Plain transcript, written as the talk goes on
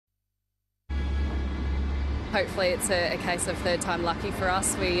Hopefully it's a case of third time lucky for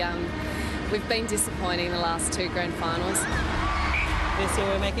us. We've been disappointing the last 2 grand finals. This year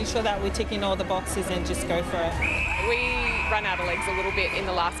we're making sure that we're ticking all the boxes and just go for it. We ran out of legs a little bit in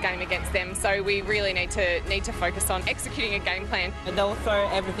the last game against them, so we really need to focus on executing a game plan. And they'll throw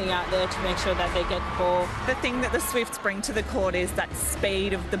everything out there to make sure that they get the ball. The thing that the Swifts bring to the court is that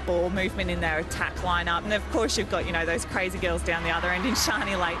speed of the ball movement in their attack lineup. And of course you've got, those crazy girls down the other end in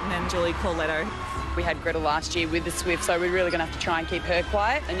Shani Layton and Julie Corletto. We had Gretel last year with the Swifts, so we're really going to have to try and keep her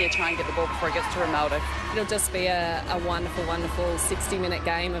quiet and try and get the ball before it gets to Romeldo. It'll just be a wonderful, wonderful 60-minute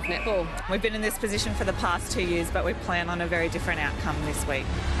game of netball. We've been in this position for the past 2 years, but we plan on a very different outcome this week.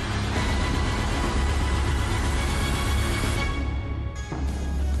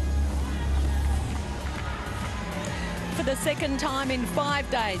 For the second time in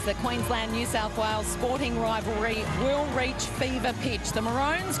 5 days, the Queensland-New South Wales sporting rivalry will reach fever pitch. The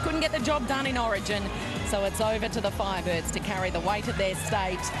Maroons couldn't get the job done in Origin, so it's over to the Firebirds to carry the weight of their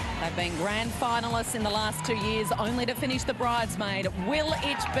state. They've been grand finalists in the last 2 years, only to finish the bridesmaid. Will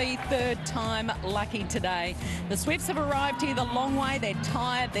it be third time lucky today? The Swifts have arrived here the long way. They're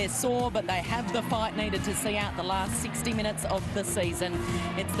tired, they're sore, but they have the fight needed to see out the last 60 minutes of the season.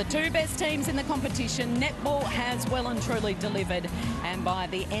 It's the 2 best teams in the competition. Netball has well and truly delivered, and by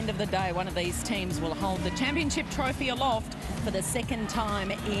the end of the day, one of these teams will hold the championship trophy aloft for the second time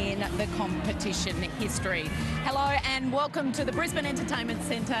in the competition history. Hello and welcome to the Brisbane Entertainment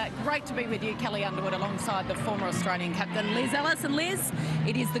Centre. Great to be with you, Kelly Underwood, alongside the former Australian captain Liz Ellis. And Liz,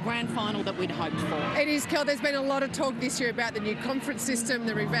 it is the grand final that we'd hoped for. It is, Kel. There's been a lot of talk this year about the new conference system,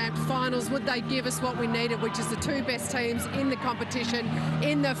 the revamped finals. Would they give us what we needed, which is the 2 best teams in the competition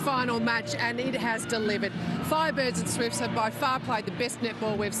in the final match, and it has delivered. Firebirds and Swifts have by far played the best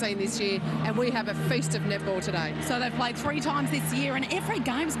netball we've seen this year, and we have a feast of netball today. So they've played 3 times this year, and every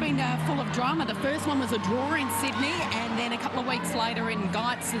game's been full of drama. The first one was a draw in Sydney, and then a couple of weeks later in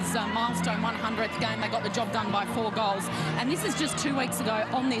Geitz's milestone 100th game, they got the job done by 4 goals. And this is just 2 weeks ago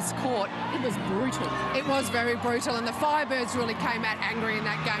on this court. It was brutal. It was very brutal, and the Firebirds really came out angry in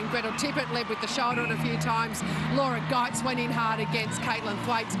that game. Gretel Tippett led with the shoulder a few times. Laura Geitz went in hard against Caitlin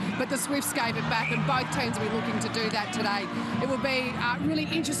Thwaites, but the Swifts gave it back, and both teams will be looking to do that today. It will be really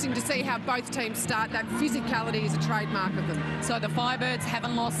interesting to see how both teams start. That physicality is a trademark of them. So the Firebirds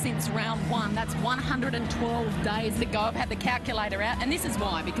haven't lost since round 1. That's 112 days to go. I've had the calculator out, and this is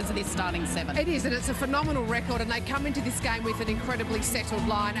why, because of this starting 7. It is, and it's a phenomenal record, and they come into this game with an incredibly settled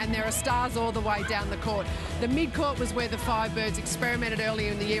line, and there are stars all the way down the court. The mid-court was where the Firebirds experimented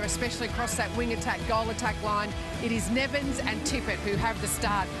earlier in the year, especially across that wing attack, goal attack line. It is Nevins and Tippett who have the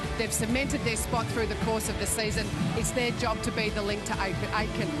start. They've cemented their spot through the course of the season. It's their job to be the link to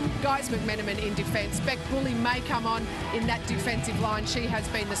Aitken. Geitz McMenamin in defence. Beck Bully may come on in that defensive line. She has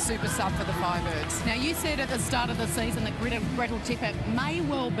been the super sub for the Firebirds. Now, you said at the start of the season that Gretel Tippett may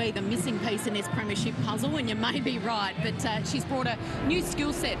well be the missing piece in this premiership puzzle, and you may be right, but she's brought a new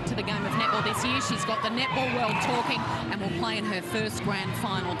skill set to the game of netball this year. She's got the netball world talking and will play in her first grand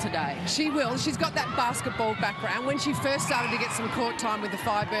final today. She will. She's got that basketball background. When she first started to get some court time with the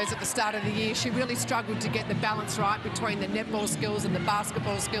Firebirds at the start of the year, she really struggled to get the balance right between the netball skills and the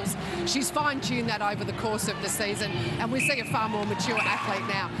basketball skills. She's fine-tuned that over the course of the season, and we see a far more mature athlete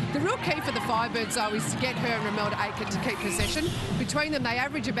now. The real key for the Firebirds, though, is to get her and Romelda Aitken to keep possession. Between them, they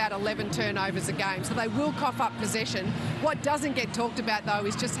average about 11 turnovers a game, so they will cough up possession. What doesn't get talked about, though,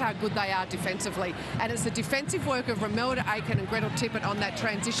 is just how good they are defensively. And it's the defensive work of Romelda Aitken and Gretel Tippett on that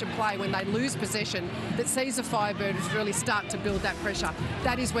transition play when they lose possession that sees the Firebirds really start to build that pressure.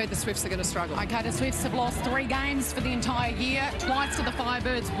 That is where the Swifts are going to struggle. OK, the Swifts have lost 3 games for the entire year, twice to the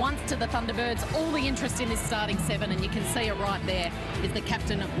Firebirds, once to the Thunderbirds. All the interest in this starting 7, and you can see it right there, is the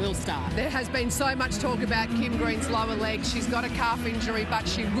captain will start. There has been so much talk about Kim Green's lower leg. She's got a calf injury, but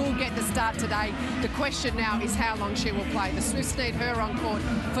she will get the start today. The question now is how long she will play. The Swifts need her on court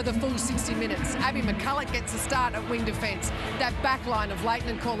for the full 60 minutes. Abby McCulloch gets a start at wing defence. That back line of Leighton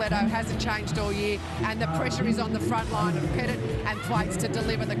and Corletto hasn't changed all year, and the pressure is on the front line of Pettit and Thwaites to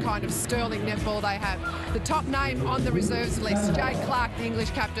deliver the kind of sterling netball they have. The top name on the reserves list, Jade Clark, the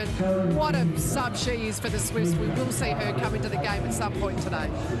English captain. What a sub she is for the Swifts. We will see her come into the game at some point today.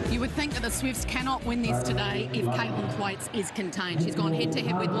 You would think that the Swifts cannot win this today if Caitlin Thwaites is contained. She's gone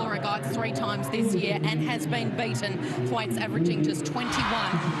head-to-head with Laura Geitz 3 times this year and has been beaten. Thwaites averaging just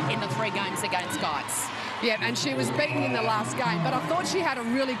 21 in the 3 games against Geitz. Yeah, and she was beaten in the last game, but I thought she had a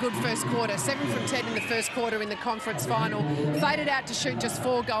really good first quarter. 7 from 10 in the first quarter in the conference final. Faded out to shoot just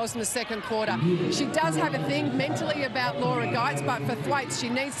 4 goals in the second quarter. She does have a thing mentally about Laura Geitz, but for Thwaites, she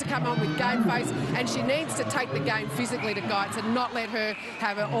needs to come on with game face, and she needs to take the game physically to Geitz and not let her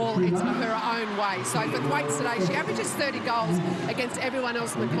have it all her own way. So for Thwaites today, she averages 30 goals against everyone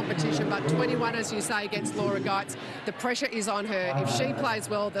else in the competition, but 21, as you say, against Laura Geitz. The pressure is on her. If she plays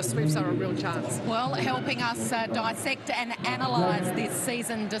well, the Swifts are a real chance. Well, helping us dissect and analyse this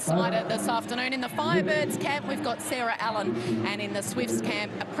season decider this afternoon. In the Firebirds camp, we've got Sarah Allen, and in the Swifts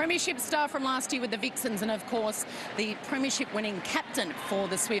camp, a premiership star from last year with the Vixens, and of course, the premiership winning captain for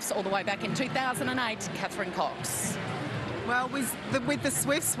the Swifts all the way back in 2008, Catherine Cox. Well, with the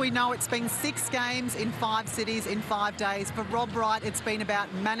Swifts, we know it's been 6 games in 5 cities in 5 days. For Rob Wright, it's been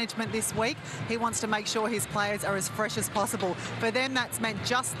about management this week. He wants to make sure his players are as fresh as possible. For them, that's meant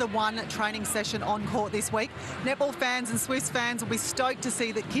just the 1 training session on court this week. Netball fans and Swifts fans will be stoked to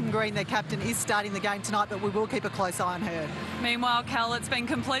see that Kim Green, their captain, is starting the game tonight, but we will keep a close eye on her. Meanwhile, Cal, it's been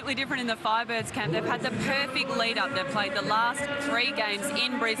completely different in the Firebirds camp. They've had the perfect lead-up. They've played the last 3 games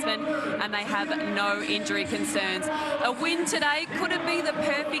in Brisbane, and they have no injury concerns. A win today, could it be the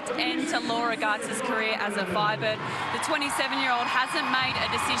perfect end to Laura Geitz's career as a Firebird? The 27-year-old hasn't made a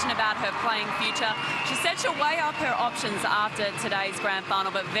decision about her playing future. She said she'll weigh up her options after today's grand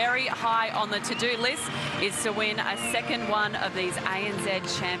final, but very high on the to-do list is to win a second one of these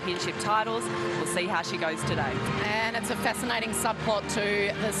ANZ Championship titles. We'll see how she goes today. And it's a fascinating subplot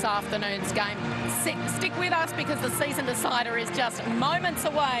to this afternoon's game. Stick with us because the season decider is just moments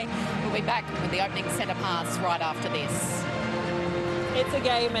away. We'll be back with the opening centre pass right after this. It's a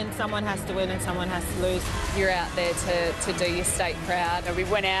game and someone has to win and someone has to lose. You're out there to do your state proud. We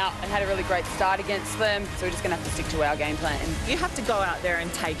went out and had a really great start against them, so we're just going to have to stick to our game plan. You have to go out there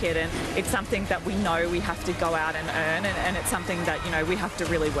and take it, and it's something that we know we have to go out and earn, and it's something that, you know, we have to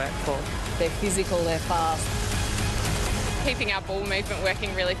really work for. They're physical, they're fast. Keeping our ball movement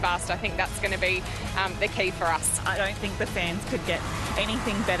working really fast, I think that's going to be the key for us. I don't think the fans could get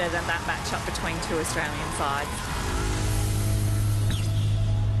anything better than that matchup between 2 Australian sides.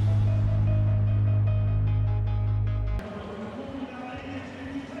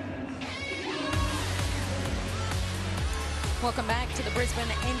 Welcome back to the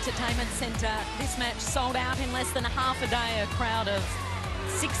Brisbane Entertainment Centre. This match sold out in less than half a day. A crowd of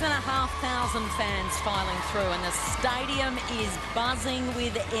 6,500 fans filing through, and the stadium is buzzing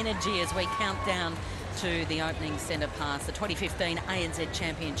with energy as we count down to the opening centre pass, the 2015 ANZ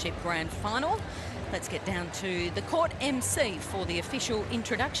Championship Grand Final. Let's get down to the court MC for the official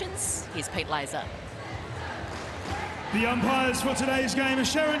introductions. Here's Pete Laser. The umpires for today's game are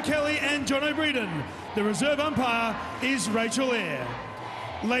Sharon Kelly and John O'Brien. The reserve umpire is Rachel Eyre.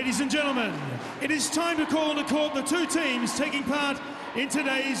 Ladies and gentlemen, it is time to call into court the 2 teams taking part in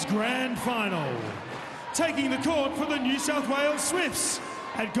today's grand final. Taking the court for the New South Wales Swifts,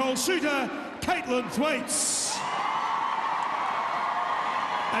 at goal shooter, Caitlin Thwaites.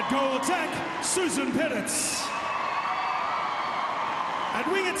 At goal attack, Susan Pettitz. At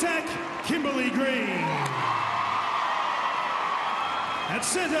wing attack, Kimberly Green. At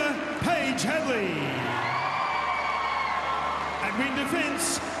centre, Paige Hadley. At wing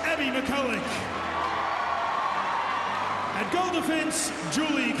defence, Abby McCulloch. At goal defence,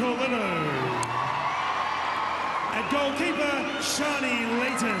 Julie Corletto. At goalkeeper, Shani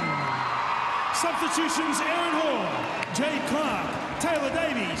Layton. Substitutions, Erin Hall, Jade Clark, Taylor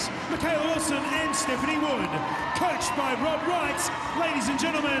Davies, Michaela Wilson and Stephanie Wood. Coached by Rob Wright, ladies and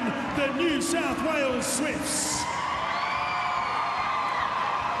gentlemen, the New South Wales Swifts.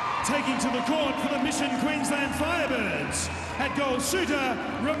 Taking to the court for the Mission Queensland Firebirds, at goal shooter,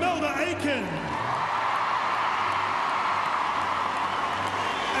 Romelda Aiken.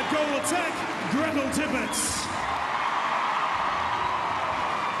 At goal attack, Gretel Tippett.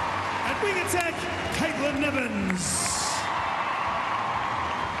 At wing attack, Caitlin Nevins.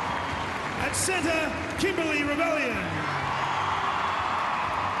 At centre, Kimberly Rebellion.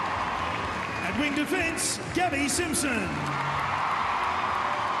 At wing defence, Gabby Simpson.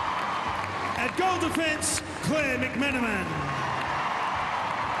 At goal defence, Claire McMenamin.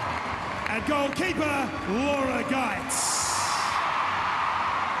 At goalkeeper, Laura Geitz.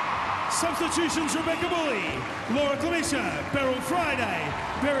 Substitutions, Rebecca Bully, Laura Clemisha, Beryl Friday,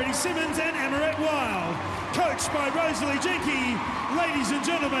 Verity Simmons and Amaret Wild. Coached by Rosalie Jenke, ladies and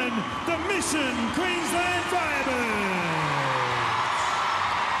gentlemen, the Mission Queensland Firebirds.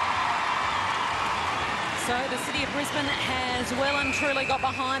 So the City of Brisbane has well and truly got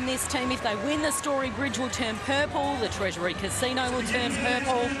behind this team. If they win, the Story Bridge will turn purple, the Treasury Casino will turn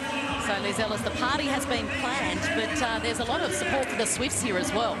purple. So So, Liz Ellis, the party has been planned, but there's a lot of support for the Swifts here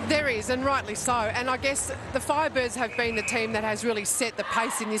as well. There is, and rightly so. And I guess the Firebirds have been the team that has really set the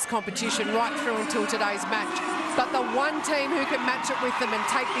pace in this competition right through until today's match. But the one team who can match it with them and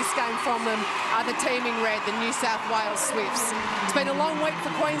take this game from them are the team in red, the New South Wales Swifts. It's been a long week for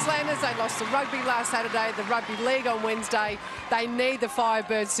Queenslanders. They lost the rugby last Saturday, the rugby league on Wednesday. They need the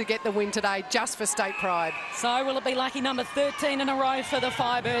Firebirds to get the win today just for state pride. So will it be lucky number 13 in a row for the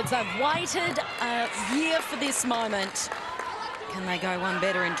Firebirds? They've waited a year for this moment. Can they go one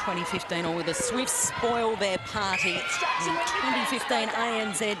better in 2015, or will the Swifts spoil their party in 2015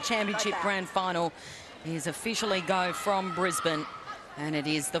 ANZ Championship Grand Final? Is officially go from Brisbane, and it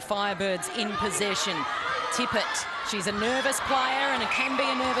is the Firebirds in possession. Tippett, she's a nervous player and it can be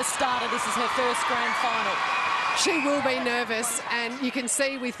a nervous starter. This is her first grand final. She will be nervous, and you can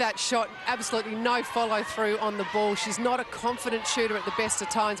see with that shot, absolutely no follow through on the ball. She's not a confident shooter at the best of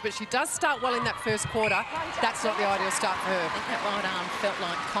times, but she does start well in that first quarter. That's not the ideal start for her. I think that right arm felt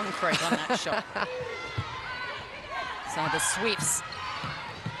like concrete on that shot. So the Swifts,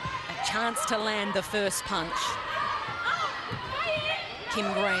 a chance to land the first punch. Kim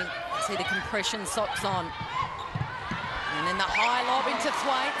Green, see the compression socks on. And then the high lob into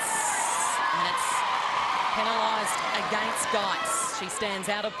Thwaites, and it's penalised against Geitz. She stands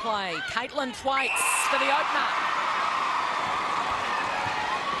out of play. Caitlin Thwaites for the opener.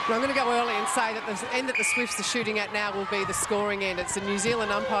 I'm going to go early and say that the end that the Swifts are shooting at now will be the scoring end. It's the New Zealand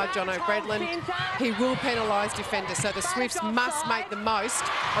umpire, John O'Bredlin. He will penalise defenders, so the Swifts must make the most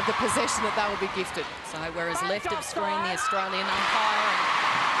of the possession that they will be gifted. So whereas left of screen, the Australian umpire,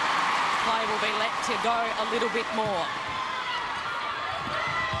 and play will be let to go a little bit more.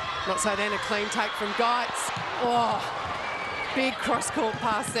 Not so then, a clean take from Geitz. Oh, big cross-court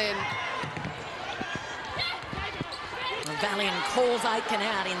pass then. Valiant calls Aitken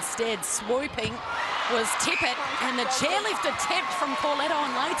out. Instead, swooping was Tippett, and the chairlift attempt from Corletto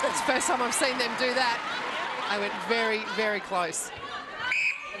and Leighton. It's the first time I've seen them do that. They went very, very close.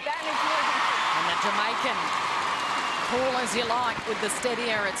 And the Jamaican, cool as you like with the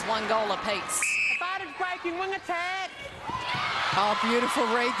steadier. It's 1 goal apiece. Advantage breaking, wing attack. Oh, beautiful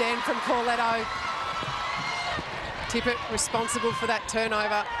read then from Corletto. Tippett responsible for that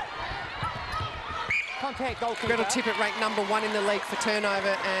turnover. Gretel Tippett ranked #1 in the league for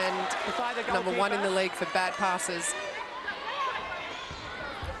turnover and #1 in the league for bad passes.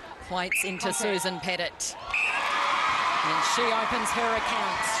 Thwaites into Susan Pettit. And she opens her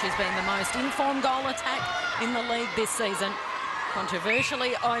accounts. She's been the most informed goal attack in the league this season.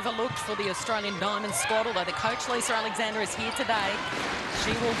 Controversially overlooked for the Australian Diamond squad, although the coach Lisa Alexander is here today.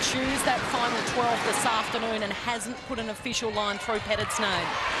 She will choose that final 12 this afternoon and hasn't put an official line through Pettit's name.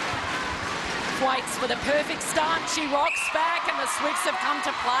 Thwaites with a perfect start. She rocks back and the Swifts have come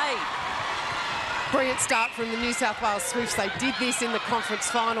to play. Brilliant start from the New South Wales Swifts. They did this in the conference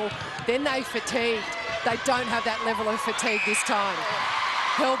final. Then they fatigued. They don't have that level of fatigue this time.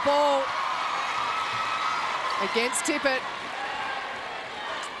 Her ball against Tippett.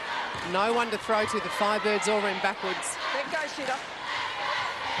 No one to throw to. The Firebirds all ran backwards.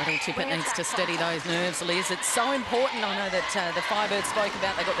 I think Tippett needs to steady those nerves, Liz. It's so important. I know that the Firebirds spoke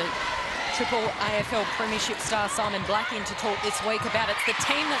about, they got the triple AFL Premiership star Simon Black in to talk this week about it's the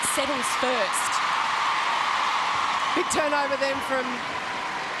team that settles first. Big turnover then from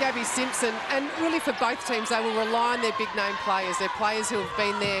Gabby Simpson, and really for both teams they will rely on their big name players. They're players who have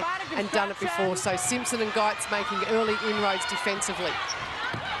been there and done it before, so Simpson and Geitz making early inroads defensively.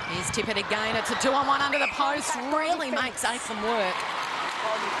 Here's Tippett again. It's a 2-on-1 under the post. Really makes Aitken work.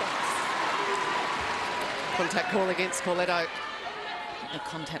 Contact call against Corletto. The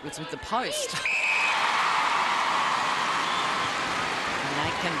contact was with the post. And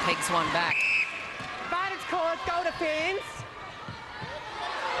Aitken pegs one back. Advantage call, goal defence.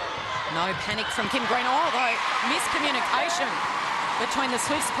 No panic from Kim Green, although miscommunication between the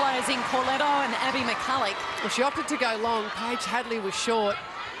Swifts players in Corletto and Abby McCulloch. Well, she opted to go long. Paige Hadley was short.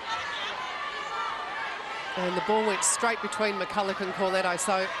 And the ball went straight between McCulloch and Corletto,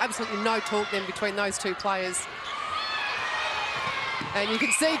 so absolutely no talk then between those two players. And you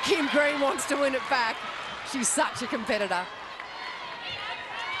can see Kim Green wants to win it back. She's such a competitor.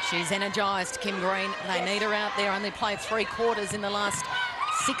 She's energised, Kim Green. They need her out there. Only played 3 quarters in the last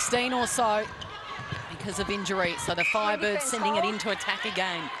 16 or so because of injury. So the Firebirds sending it into attack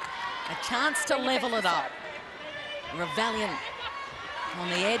again. A chance to level it up. Revaliant on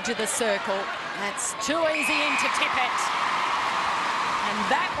the edge of the circle. That's too easy into Tippett. And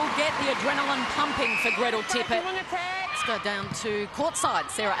that will get the adrenaline pumping for Gretel Tippett. Let's go down to courtside,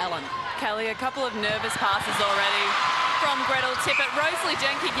 Sarah Allen. Kelly, a couple of nervous passes already. from Gretel Tippett. Rosalie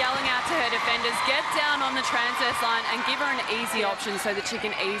Jenke yelling out to her defenders, get down on the transverse line and give her an easy option so that she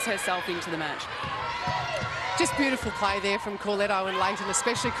can ease herself into the match. Just beautiful play there from Corletto and Leighton,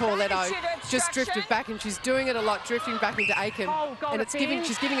 especially Corletto. Just drifted back, and she's doing it a lot, drifting back into Aiken. And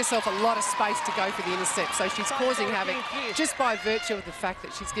she's giving herself a lot of space to go for the intercept. So she's causing havoc just by virtue of the fact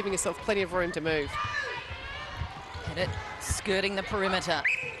that she's giving herself plenty of room to move. Pettit skirting the perimeter.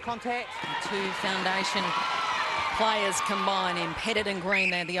 Contact. The two foundation players combine in Pettit and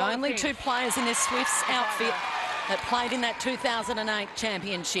Green. They're the only two players in this Swifts outfit that played in that 2008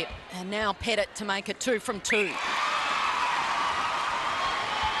 championship. And now Pettit to make it 2 from 2.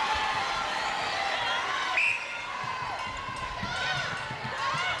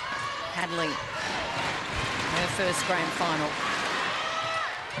 Hadley, her first grand final.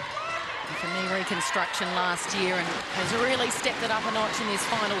 With a knee reconstruction last year and has really stepped it up a notch in this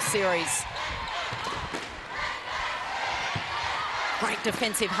final series. Great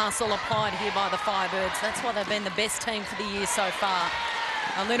defensive hustle applied here by the Firebirds. That's why they've been the best team for the year so far.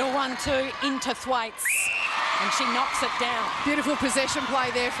 A little 1-2 into Thwaites, and she knocks it down. Beautiful possession play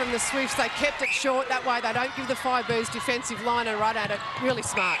there from the Swifts. They kept it short. That way they don't give the Firebirds defensive line a run at it. Really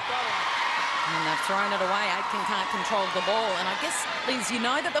smart. And they've thrown it away. Aitken can't control the ball. And I guess, Liz, you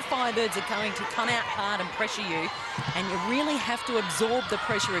know that the Firebirds are going to come out hard and pressure you, and you really have to absorb the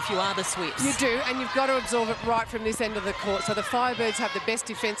pressure if you are the Swifts. You do, and you've got to absorb it right from this end of the court. So the Firebirds have the best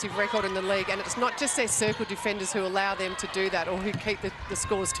defensive record in the league, and it's not just their circle defenders who allow them to do that or who keep the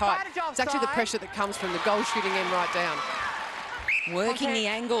scores tight. It's actually the pressure that comes from the goal shooting end right down. Working the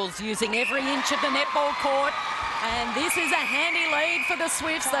angles, using every inch of the netball court. And this is a handy lead for the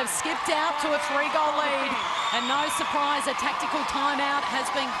Swifts. They've skipped out to a 3-goal lead. And no surprise, a tactical timeout has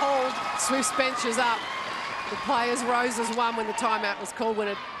been called. Swifts benches up. The players rose as one when the timeout was called.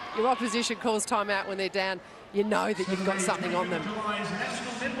 When your opposition calls timeout when they're down, you know that you've got something on them.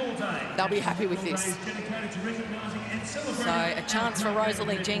 They'll be happy with this. So a chance for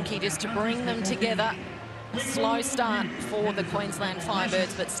Rosalie Jenke just to bring them together. A slow start for the Queensland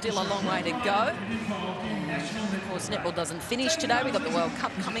Firebirds, but still a long way to go. Of course, netball doesn't finish today. We've got the World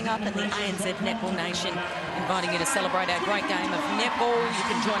Cup coming up and the ANZ Netball Nation inviting you to celebrate our great game of netball. You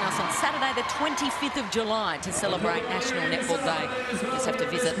can join us on Saturday, the 25th of July to celebrate National Netball Day. You just have to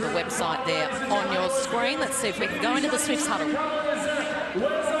visit the website there on your screen. Let's see if we can go into the Swifts huddle.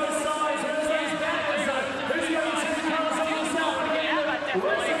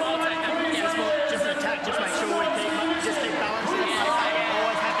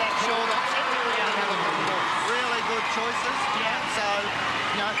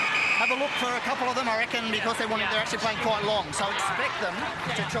 Have a look for a couple of them, I reckon, because they're actually playing quite long. So expect them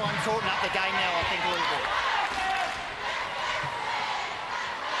to try and shorten up the game now, I think, a little bit.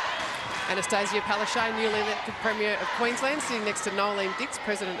 Anastasia Palaszczuk, newly elected Premier of Queensland, sitting next to Nolene Dix,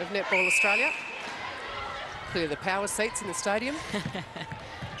 President of Netball Australia. Clear the power seats in the stadium.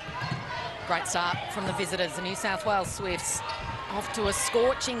 Great start from the visitors, the New South Wales Swifts. Off to a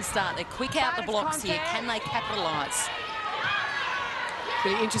scorching start. They're quick out the blocks here. Can they capitalise?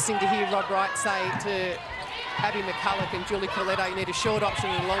 Really interesting to hear Rob Wright say to Abby McCulloch and Julie Corletto, you need a short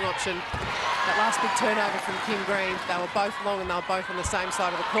option and a long option. That last big turnover from Kim Green, they were both long and they were both on the same side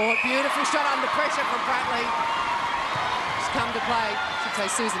of the court. Beautiful shot under pressure from Pratley. She's come to play, I should say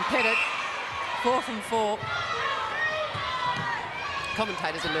Susan Pettit. 4 from 4.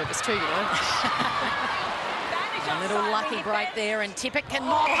 Commentators are nervous too, you know. A little lucky break there, and Tippett can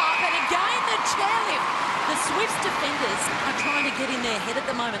mop up, and again the chairlift. The Swifts defenders are trying to get in their head at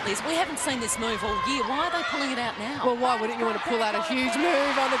the moment, Liz. We haven't seen this move all year. Why are they pulling it out now? Well, why wouldn't you want to pull out a huge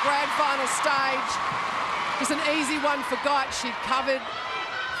move on the grand final stage? Just an easy one for Geit. She covered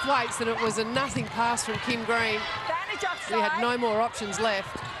Thwaites, and it was a nothing pass from Kim Green. We had no more options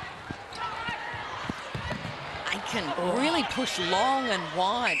left. Aiken really pushed long and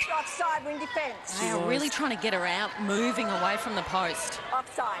wide. Offside, wing defence. They were really trying to get her out, moving away from the post.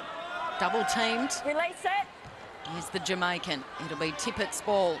 Offside. Double teamed. Release it. Here's the Jamaican. It'll be Tippett's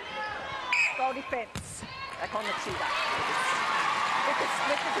ball. Goal defence. Back on the cheetah. With the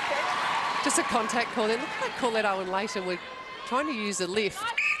defence. Just a contact call there. Look like Corletto and Leighton were trying to use a lift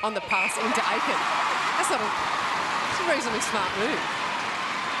on the pass into Aiken. That's a reasonably smart move.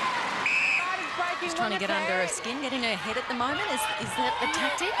 She's trying to get under her skin, get in her head at the moment. Is that the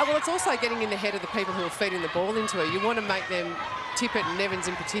tactic? Oh, well, it's also getting in the head of the people who are feeding the ball into her. You want to make them, Tippett and Nevins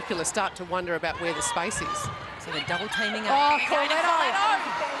in particular, start to wonder about where the space is. So they're double teaming up. Oh, Corletto!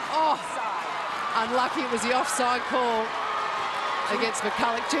 Oh, unlucky it was the offside call against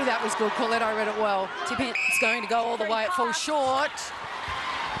McCulloch. Gee, that was good. Corletto read it well. Tippett's going to go all the way. It falls short.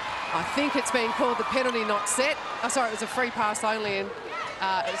 I think it's been called the penalty not set. Oh, sorry, it was a free pass only, and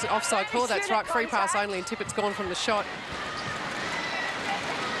it was an offside call. That's right, free pass only, and Tippett's gone from the shot.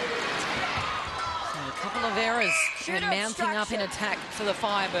 So a couple of errors and mounting up in attack for the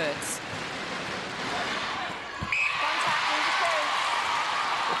Firebirds.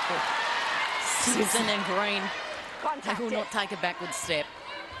 Simpson and Green, they will not take a backward step.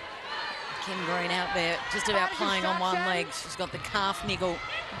 Kim Green out there just about playing on one leg. She's got the calf niggle.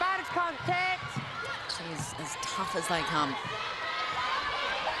 Advantage contact. She's as tough as they come.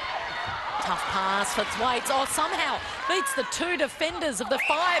 Tough pass for Thwaites. Oh, somehow beats the two defenders of the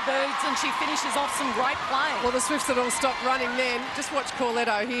Firebirds, and she finishes off some great play. Well, the Swifts had all stopped running then. Just watch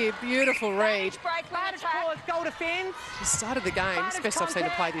Corletto here. Beautiful read. Advantage pause, goal defence. She started the game. It's the best I've seen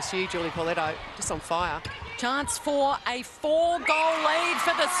her play this year, Julie Corletto. Just on fire. Chance for a 4-goal lead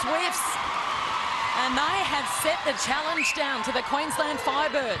for the Swifts. And they have set the challenge down to the Queensland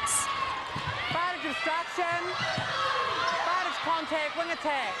Firebirds. Advantage obstruction. Advantage contact, wing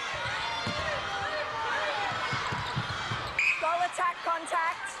attack. Goal attack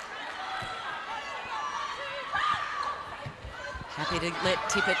contact. Happy to let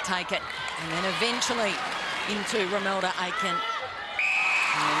Tippett take it. And then eventually into Romelda Aiken.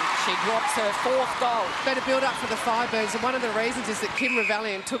 And she drops her 4th goal. Better build up for the Firebirds, and one of the reasons is that Kim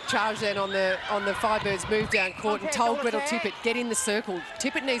Revallian took charge then on the Firebirds move down court and told Gretel Tippett, get in the circle.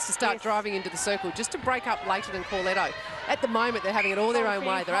 Tippett needs to start driving into the circle just to break up later than Corletto. At the moment, they're having it all their own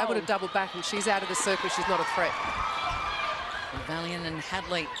way. They're able to double back, and she's out of the circle. She's not a threat. Revallian and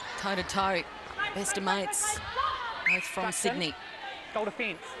Hadley toe-to-toe. Best of mates, both from Sydney. Goal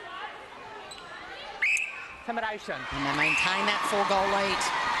defence. Intimidation. And they maintain that 4-goal lead.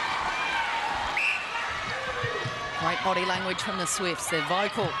 Great body language from the Swifts. They're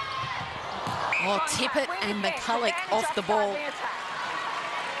vocal. Oh, Tippett and McCulloch off the ball.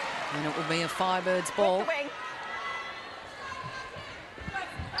 And it will be a Firebirds ball.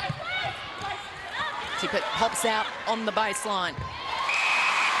 Tippett pops out on the baseline.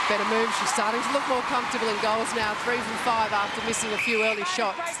 Better move. She's starting to look more comfortable in goals now. 3 from 5 after missing a few early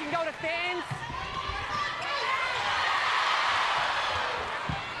shots. Goal defence.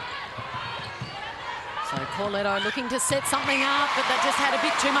 So Corletto looking to set something up, but that just had a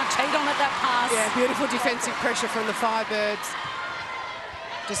bit too much heat on it, that pass. Yeah, beautiful defensive pressure from the Firebirds.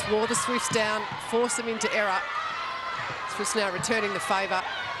 Just wore the Swifts down, force them into error. Swifts now returning the favour.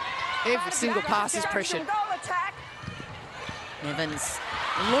 Every single pass is pressured. Evans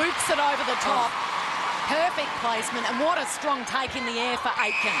loops it over the top. Perfect placement, and what a strong take in the air for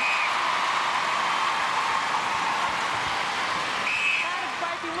Aitken.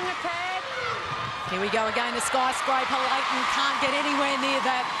 Here we go again, the skyscraper. Leighton can't get anywhere near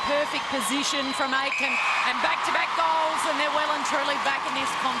that perfect position from Aitken, and back-to-back goals, and they're well and truly back in this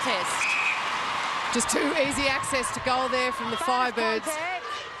contest. Just too easy access to goal there from the Firebirds.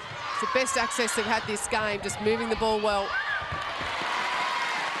 It's the best access they've had this game, just moving the ball well.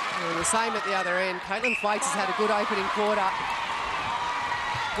 And the same at the other end. Caitlin Thwaites has had a good opening quarter.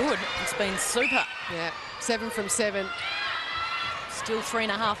 Good, it's been super. Yeah, 7 from 7. Still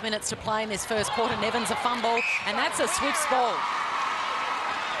 3.5 minutes to play in this first quarter. Nevins a fumble, and that's a Swifts ball.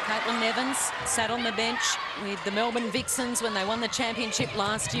 Caitlin Nevins sat on the bench with the Melbourne Vixens when they won the championship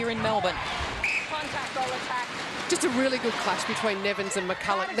last year in Melbourne. Contact, goal attack. Just a really good clash between Nevins and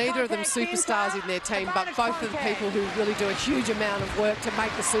McCulloch. Neither of them superstars in their team, but both of the people who really do a huge amount of work to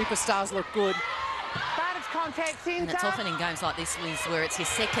make the superstars look good. And it's often in games like this, Liz, where it's your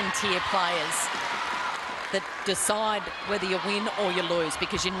second-tier players that decide whether you win or you lose,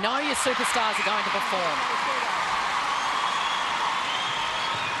 because you know your superstars are going to perform.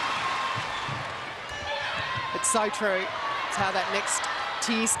 It's so true. It's how that next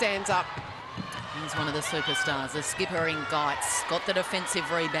tier stands up. He's one of the superstars, the skipper in Geitz, got the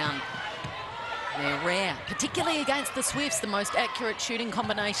defensive rebound. They're rare, particularly against the Swifts, the most accurate shooting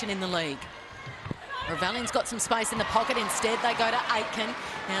combination in the league. Revallian's got some space in the pocket. Instead, they go to Aitken.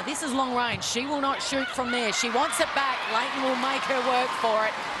 Now, this is long range. She will not shoot from there. She wants it back. Leighton will make her work for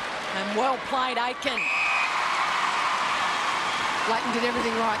it. And well played, Aitken. Leighton did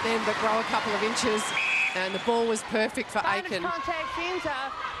everything right then, but grow a couple of inches. And the ball was perfect for Aitken.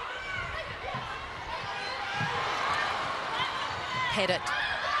 Pettit.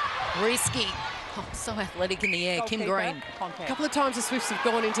 Risky. Oh, so athletic in the air. Kim Green. A couple of times the Swifts have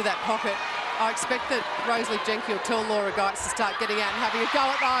gone into that pocket. I expect that Rosalie Jenke will tell Laura Geitz to start getting out and having a go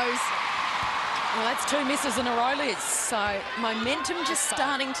at those. Well, that's 2 misses in a row, Liz. So momentum just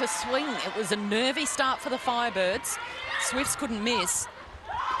starting to swing. It was a nervy start for the Firebirds. Swifts couldn't miss.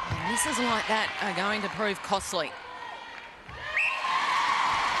 And misses like that are going to prove costly.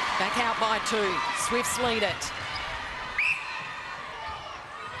 Back out by 2. Swifts lead it.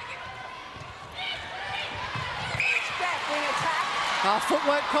 Oh,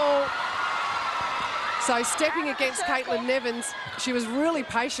 footwork call. So stepping against Caitlin Nevins, she was really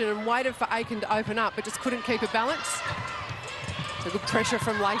patient and waited for Aiken to open up, but just couldn't keep her balance. So good pressure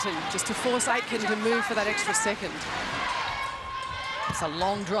from Leighton, just to force Aiken to move for that extra second. It's a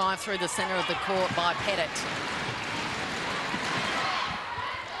long drive through the centre of the court by Pettit.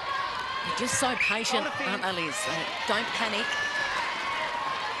 They're just so patient, aren't they, Liz? Don't panic.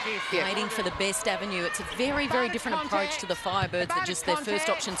 Waiting for the best avenue. It's a very, very different approach to the Firebirds, that just their first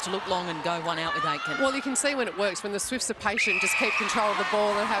option is to look long and go one out with Aiken. Well, you can see when it works. When the Swifts are patient, just keep control of the ball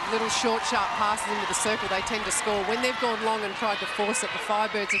and have little short, sharp passes into the circle, they tend to score. When they've gone long and tried to force it, the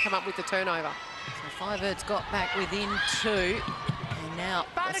Firebirds have come up with the turnover. So Firebirds got back within 2. And now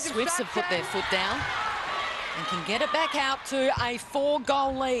the Swifts have put their foot down and can get it back out to a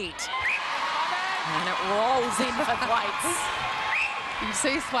 4-goal lead. And it rolls in for Thwaites. You can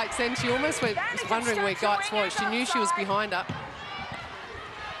see Thwaites then, she almost was wondering where Geitz was. She knew she was behind her.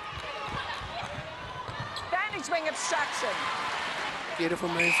 Vantage wing obstruction. Beautiful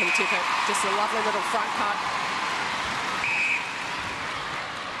move from Tippett. Just a lovely little front cut.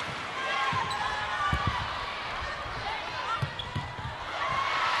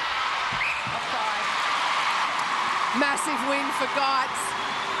 Massive win for Geitz.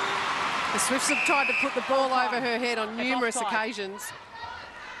 The Swifts have tried to put the ball over her head on numerous occasions.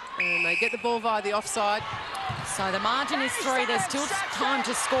 And they get the ball via the offside. So the margin is 3. There's still time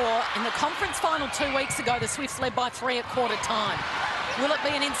to score. In the conference final 2 weeks ago, the Swifts led by 3 at quarter time. Will it be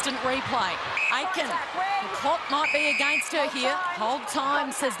an instant replay? Aiken, the clock might be against her here. Hold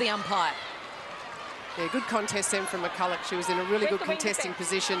time, says the umpire. Yeah, good contest then from McCulloch. She was in a really good contesting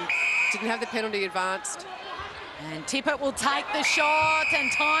position. Didn't have the penalty advanced. And Tippett will take the shot,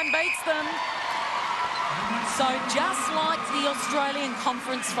 and time beats them. So just like the Australian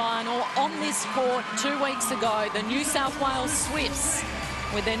Conference final on this court 2 weeks ago, the New South Wales Swifts,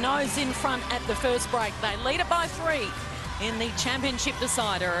 with their nose in front at the first break, they lead it by 3 in the championship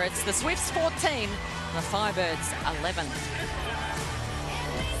decider. It's the Swifts 14, the Firebirds 11.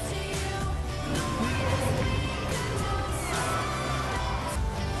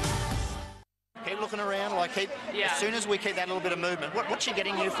 Keep looking around, like as soon as we keep that little bit of movement. What's she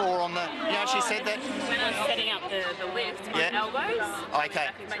getting you for on the, you know, she said that... When I'm setting up the lift, my elbows. Okay.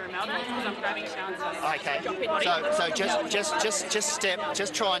 I'm grabbing Sean's. Okay. So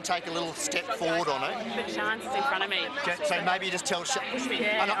just try and take a little step forward on it. But Sean's is in front of me. So maybe you just tell...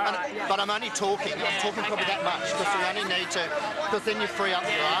 But I'm only talking. I'm talking probably that much, because we only need to... Because then you free up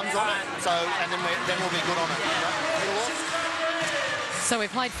your arms on it, so, and then we'll be good on it. So we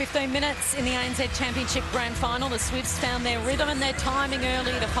played 15 minutes in the ANZ Championship Grand Final. The Swifts found their rhythm and their timing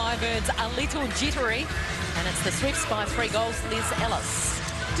early. The Firebirds a little jittery. And it's the Swifts by 3 goals. Liz Ellis.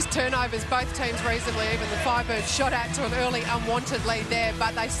 Just turnovers, both teams reasonably even. The Firebirds shot out to an early unwanted lead there,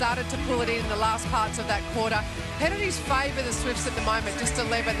 but they started to pull it in the last parts of that quarter. Penalties favour the Swifts at the moment, just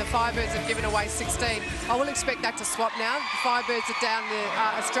 11. The Firebirds have given away 16. I will expect that to swap now. The Firebirds are down the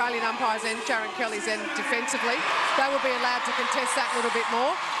Australian umpire's end, Sharon Kelly's end defensively. They will be allowed to contest that a little bit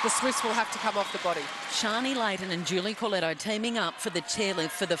more. The Swifts will have to come off the body. Shani Leighton and Julie Corletto teaming up for the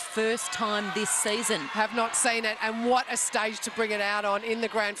chairlift for the first time this season. Have not seen it, and what a stage to bring it out on in the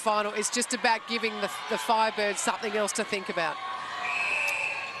grand final. It's just about giving the Firebirds something else to think about.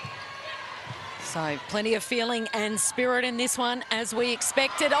 So plenty of feeling and spirit in this one, as we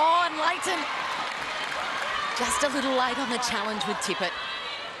expected. Oh, and Leighton just a little late on the challenge with Tippett.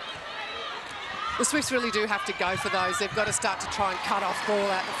 The Swifts really do have to go for those. They've got to start to try and cut off ball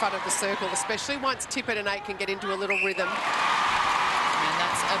out in front of the circle, especially once Tippett and Aiken get into a little rhythm. And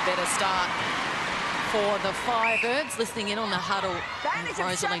that's a better start for the Firebirds. Listening in on the huddle,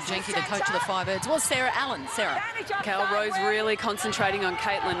 Rosalie Jenke, the coach of the Firebirds, was Sarah Allen. Sarah. Cal Rose really concentrating on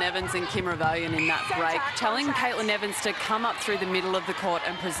Caitlin Evans and Kim Rebellion in that break, telling Caitlin Evans to come up through the middle of the court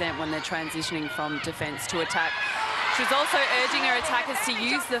and present when they're transitioning from defence to attack. She was also urging her attackers to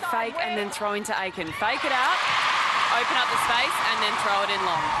use the fake and then throw into Aiken. Fake it out, open up the space and then throw it in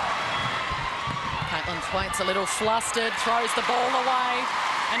long. Caitlin Thwaites a little flustered, throws the ball away.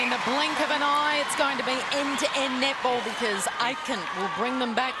 And in the blink of an eye, it's going to be end-to-end netball, because Aiken will bring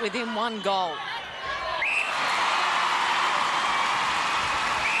them back within 1 goal.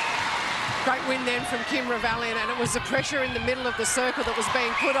 Great win then from Kim Rebellion, and it was the pressure in the middle of the circle that was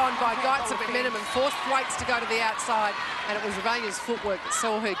being put on by Geitz at minimum, forced Thwaites to go to the outside, and it was Rebellion's footwork that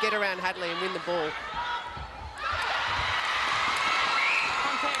saw her get around Hadley and win the ball.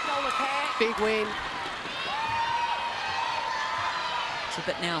 Big win.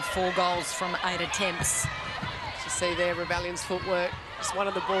 Tippett now 4 goals from 8 attempts. You see there Rebellion's footwork. Just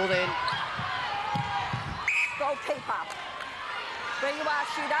wanted the ball then. Goalkeeper. Where you are,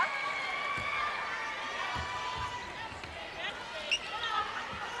 shooter.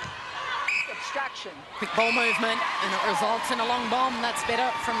 Obstruction. Quick ball movement, and it results in a long bomb. That's better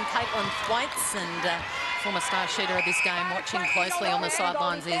from Caitlin Thwaites, and former star shooter of this game, watching closely on the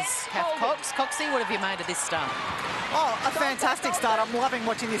sidelines is Kath Cox. Coxie, what have you made of this start? Oh, a fantastic start. I'm loving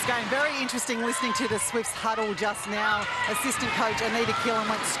watching this game. Very interesting listening to the Swifts huddle just now. Assistant coach Anita Killen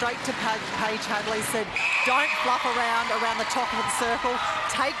went straight to Paige Hadley, said, don't fluff around the top of the circle.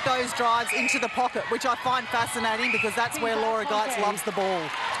 Take those drives into the pocket, which I find fascinating because that's where Laura Geitz loves the ball.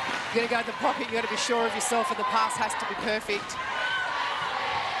 You're going to go to the pocket, you've got to be sure of yourself, and the pass has to be perfect.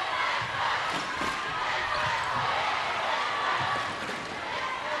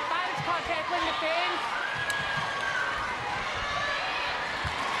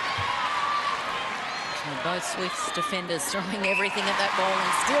 Both Swifts defenders throwing everything at that ball,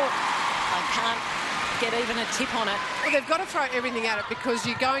 and still they can't get even a tip on it. Well, they've got to throw everything at it because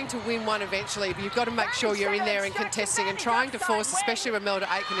you're going to win one eventually, but you've got to make sure you're in there and contesting and trying to force, especially Romelda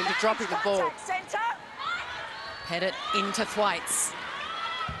Aitken, into dropping the ball. Pettit into Thwaites.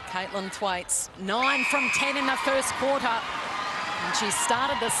 Caitlin Thwaites, 9 from 10 in the first quarter, and she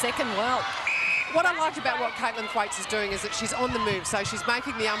started the second well. What I like about what Caitlin Thwaites is doing is that she's on the move, so she's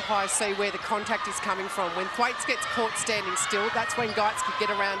making the umpires see where the contact is coming from. When Thwaites gets caught standing still, that's when Geitz can get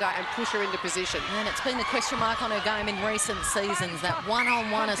around her and push her into position. And it's been the question mark on her game in recent seasons, that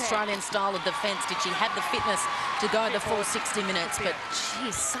one-on-one Australian style of defence. Did she have the fitness to go the full 60 minutes? But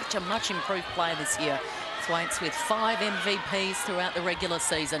she's such a much improved player this year. Thwaites with 5 MVPs throughout the regular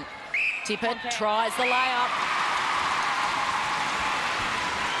season. Tippett tries the layup.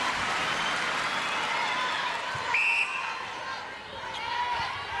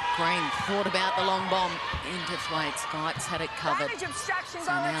 Green thought about the long bomb into Thwaites. Geitz had it covered.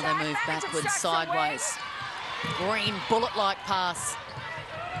 So now they move backwards, sideways. Green, bullet-like pass.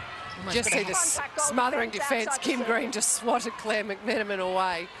 Just see this smothering defence. Kim Green just swatted Claire McMenamin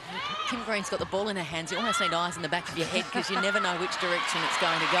away. Kim Green's got the ball in her hands. You almost need eyes in the back of your head because you never know which direction it's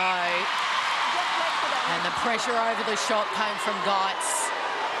going to go. And the pressure over the shot came from Geitz.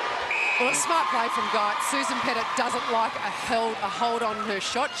 Well, a smart play from Geitz. Susan Pettit doesn't like a hold on her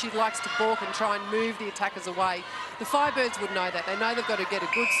shot. She likes to balk and try and move the attackers away. The Firebirds would know that. They know they've got to get a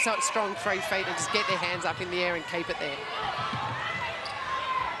good, strong 3 feet and just get their hands up in the air and keep it there.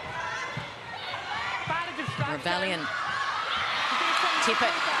 Rebellion.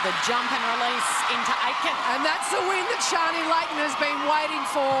 Tippett, the jump and release into Aitken. And that's the win that Shani Layton has been waiting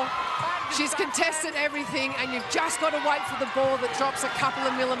for. She's contested everything, and you've just got to wait for the ball that drops a couple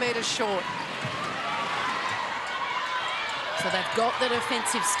of millimetres short. So they've got the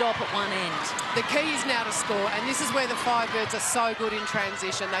defensive stop at one end. The key is now to score, and this is where the Firebirds are so good in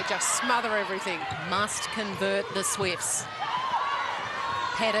transition. They just smother everything. Must convert the Swifts.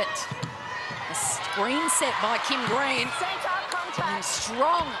 Pettit. A screen set by Kim Green. And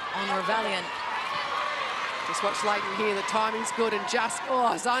strong on Rebellion. Just watch Layton here. The timing's good and just,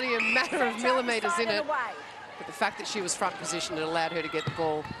 it's only a matter of millimetres in it. But the fact that she was front position, it allowed her to get the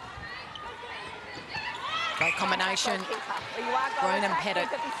ball. Great combination. Green and Pettit.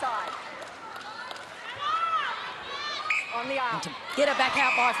 And to get her back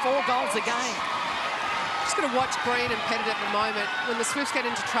out by 4 goals a game. Just going to watch Green and Pettit at the moment. When the Swifts get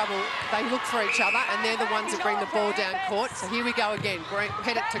into trouble, they look for each other, and they're the ones that bring the ball down court. So here we go again.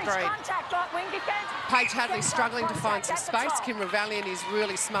 Pettit to Green. Paige Hadley struggling to find some space. Kim Rebellion is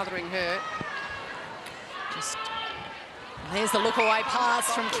really smothering her. There's the look-away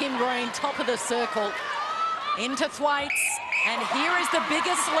pass from Kim Green, top of the circle. Into Thwaites. And here is the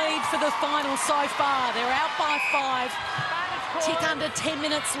biggest lead for the final so far. They're out by 5. Tick under 10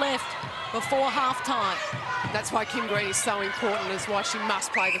 minutes left before half-time. That's why Kim Green is so important, is why she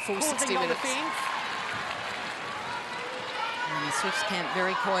must play the full 60 minutes. And the Swifts camp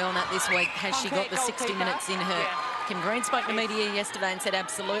very coy on that this week. Has she got the 60 minutes in her? Kim Green spoke to media yesterday and said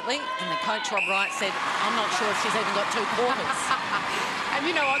absolutely. And the coach, Rob Wright, said, I'm not sure if she's even got 2 quarters. And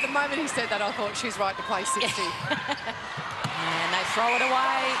you know what, the moment he said that, I thought she's right to play 60. And they throw it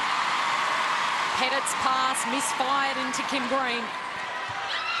away. Pettit's pass misfired into Kim Green.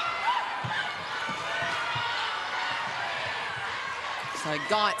 So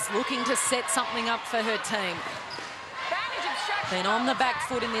Geitz looking to set something up for her team. Been on the back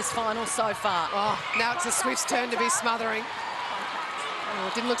foot in this final so far. Now it's the Swifts' turn to be smothering.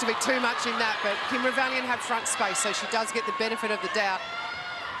 It didn't look to be too much in that, but Kim Rebellion had front space, so she does get the benefit of the doubt.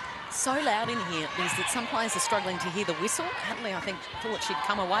 so loud in here is that some players are struggling to hear the whistle. Hadley, I think, thought she'd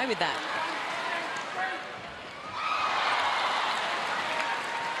come away with that.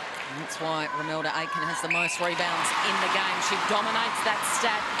 And that's why Romelda Aiken has the most rebounds in the game. She dominates that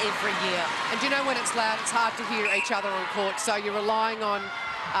stat every year. And you know when it's loud, it's hard to hear each other on court, so you're relying on...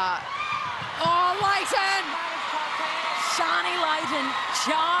 oh, Leighton! Shani Leighton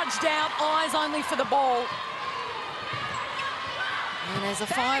charged out, eyes only for the ball. And as a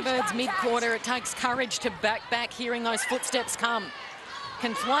Firebirds mid-quarter, it takes courage to back hearing those footsteps come.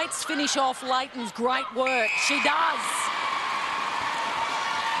 Can Thwaites finish off Leighton's great work? She does.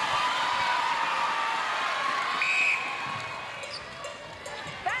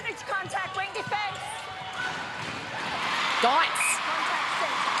 Advantage contact, wing defense. Dites.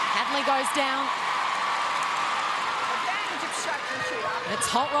 Hadley goes down. Advantage obstruction shooter. It's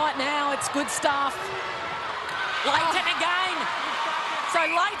hot right now. It's good stuff. Leighton again. So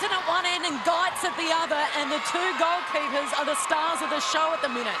Leighton at one end and Geitz at the other, and the two goalkeepers are the stars of the show at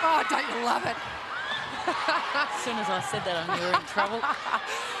the minute. Oh, don't you love it? As soon as I said that, I knew we were in trouble.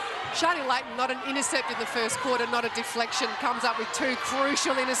 Shani Leighton, not an intercept in the first quarter, not a deflection, comes up with two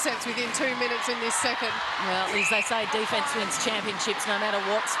crucial intercepts within 2 minutes in this second. Well, as they say, defence wins championships no matter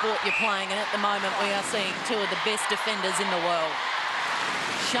what sport you're playing, and at the moment we are seeing two of the best defenders in the world.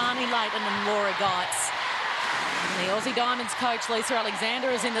 Shani Leighton and Laura Geitz. And the Aussie Diamonds coach, Lisa Alexander,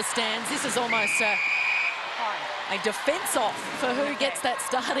 is in the stands. This is almost a defence-off for who gets that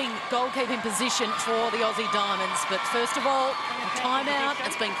starting goalkeeping position for the Aussie Diamonds. But first of all, a timeout.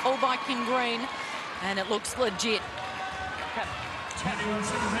 It's been called by Kim Green, and it looks legit.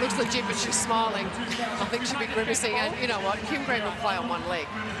 Looks legit, but she's smiling. I think she'll be grimacing. And you know what? Kim Green will play on one leg.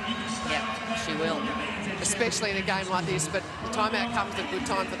 Yeah, she will. Especially in a game like this. But the timeout comes at a good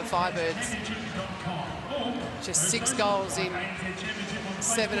time for the Firebirds. Just 6 goals in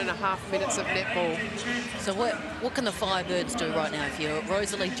 7.5 minutes of netball. So what can the Firebirds do right now? If you're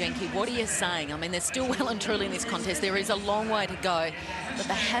Rosalie Jenke, what are you saying? I mean, they're still well and truly in this contest. There is a long way to go, but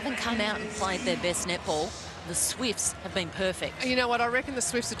they haven't come out and played their best netball. The Swifts have been perfect. You know what? I reckon the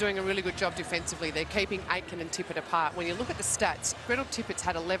Swifts are doing a really good job defensively. They're keeping Aitken and Tippett apart. When you look at the stats, Gretel Tippett's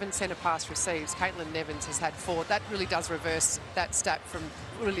had 11 centre pass receives. Caitlin Nevins has had 4. That really does reverse that stat from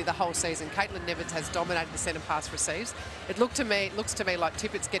really the whole season. Caitlin Nevins has dominated the centre pass receives. It looks to me like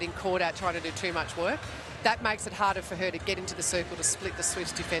Tippett's getting caught out trying to do too much work. That makes it harder for her to get into the circle to split the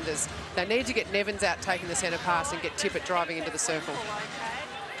Swifts defenders. They need to get Nevins out taking the centre pass and get Tippett driving into the circle.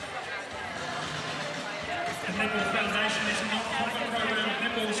 The Netball Foundation is a non-profit program of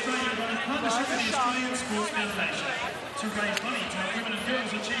Netball Australia run in partnership with the Australian Sports Foundation to raise money to help women and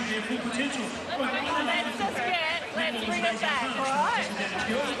girls achieve their full potential. Let's bring it back, all right?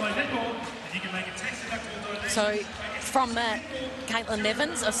 So from that, Caitlin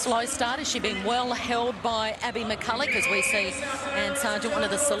Nevins, a slow start. Has she been well held by Abby McCulloch, as we see Anne Sargent, one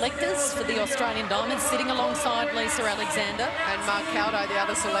of the selectors for the Australian Diamonds, sitting alongside Lisa Alexander. And Mark Caldo, the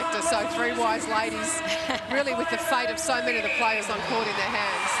other selector. So 3 wise ladies, really with the fate of so many of the players on court in their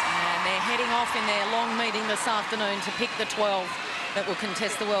hands. And they're heading off in their long meeting this afternoon to pick the 12 that will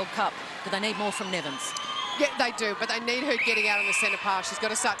contest the World Cup. Do they need more from Nevins? Yeah, they do, but they need her getting out on the centre pass. She's got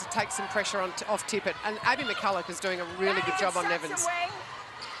to start to take some pressure off Tippett. And Abby McCulloch is doing a really good job on Nevins.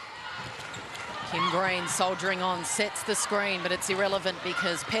 Kim Green soldiering on, sets the screen, but it's irrelevant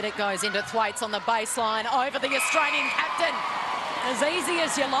because Pettit goes into Thwaites on the baseline over the Australian captain. As easy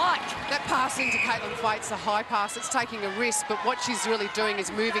as you like. That pass into Caitlin Thwaites, a high pass, it's taking a risk, but what she's really doing is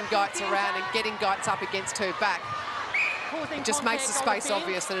moving Geitz around and getting Geitz up against her back. It just makes the space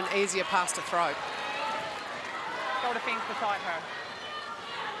obvious and an easier pass to throw. Go to fence beside her.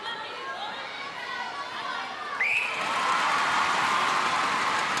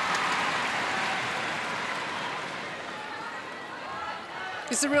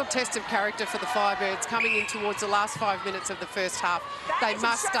 It's a real test of character for the Firebirds coming in towards the last 5 minutes of the first half. They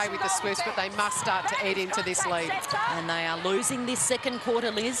must stay with the Swifts, but they must start to eat into this lead. And they are losing this second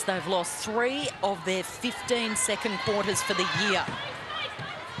quarter, Liz. They've lost 3 of their 15 second quarters for the year.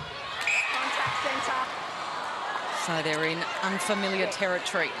 So they're in unfamiliar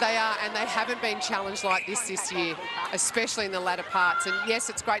territory. They are, and they haven't been challenged like this year, especially in the latter parts. And yes,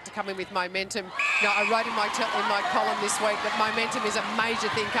 it's great to come in with momentum. You know, I wrote in my column this week that momentum is a major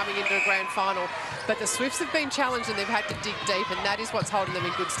thing coming into a grand final. But the Swifts have been challenged and they've had to dig deep, and that is what's holding them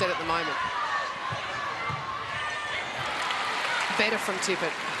in good stead at the moment. Better from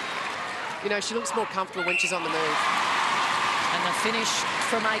Tippett. You know, she looks more comfortable when she's on the move. And the finish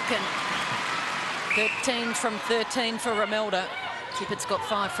from Aiken. 13 from 13 for Romelda. Tippett's got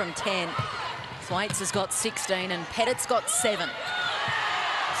 5 from 10. Thwaites has got 16 and Pettit's got 7.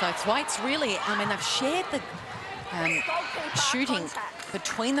 So Thwaites really, I mean, they've shared the shooting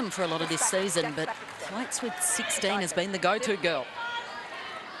between them for a lot of this season, but Thwaites with 16 has been the go-to girl.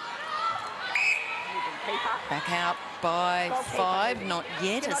 Back out by 5, not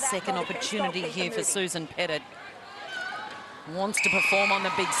yet. A second opportunity here for Susan Pettit. Wants to perform on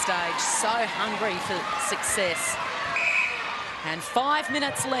the big stage, so hungry for success. And 5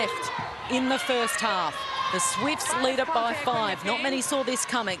 minutes left in the first half. The Swifts lead it by 5. Not many saw this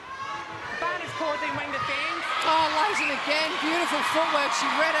coming. Oh, Leighton again. Beautiful footwork. She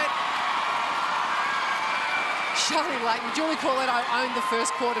read it. Shani Leighton. Julie Corletto owned the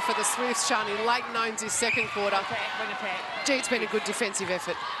first quarter for the Swifts. Shani Leighton owns his second quarter. Gee, it's been a good defensive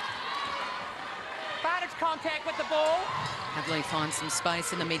effort. Advantage contact with the ball. Hadley finds some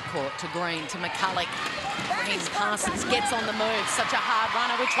space in the midcourt to Green, to McCulloch. Green passes, gets on the move. Such a hard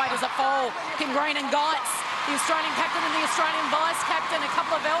runner. Which way does it fall? Kim Green and Geitz, the Australian captain and the Australian vice-captain. A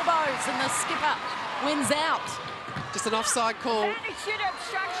couple of elbows and the skipper wins out. Just an offside call.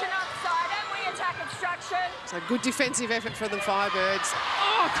 Obstruction offside, and we attack obstruction. So good defensive effort for the Firebirds.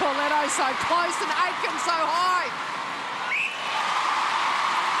 Oh, Corletto so close and Aitken so high.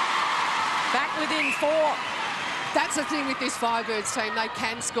 Back within 4. That's the thing with this Firebirds team. They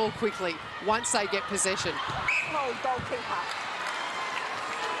can score quickly once they get possession. Oh, goalkeeper.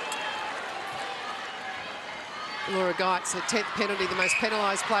 Laura Geitz, her 10th penalty, the most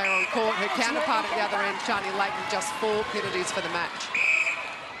penalised player on court. Her counterpart at the other end, Shani Leighton, just 4 penalties for the match.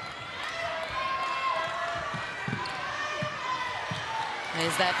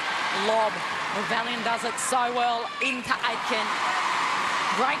 There's that lob. Revellion does it so well into Aitken.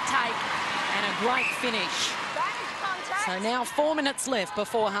 Great take and a great finish. So now 4 minutes left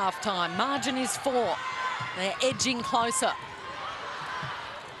before half-time. Margin is 4. They're edging closer.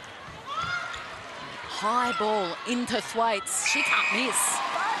 High ball into Thwaites. She can't miss.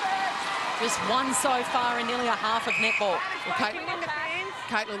 Just one so far in nearly a half of netball. Well,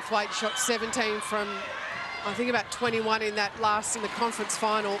 Caitlin Thwaites shot 17 from, I think, about 21 in that in the conference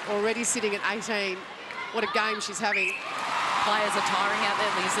final, already sitting at 18. What a game she's having. Players are tiring out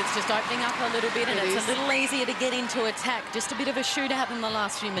there, Liz. It's just opening up a little bit, and it's a little easier to get into attack. Just a bit of a shootout in the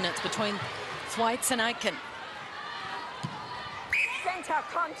last few minutes between Thwaites and Aitken. Centre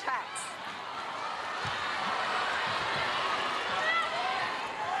contact.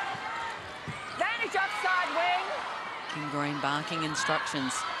 Vantage offside wing. Kim Green barking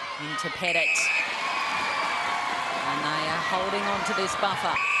instructions into Pettit. And they are holding on to this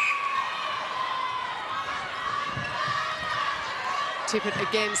buffer. Tippett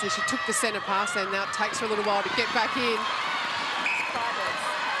again, so she took the centre pass and now it takes her a little while to get back in.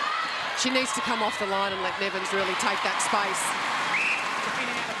 She needs to come off the line and let Nevins really take that space.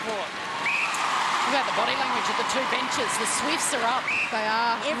 Look at the body language of the two benches. The Swifts are up. They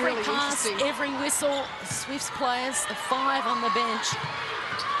are. Every really pass, every whistle. The Swifts players, the 5 on the bench,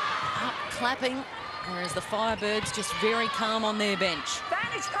 up clapping, whereas the Firebirds just very calm on their bench.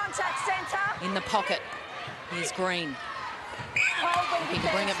 Vantage contact centre. In the pocket, here's Green. He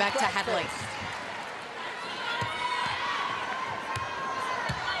can bring it back to Hadley.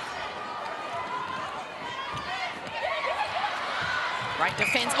 Great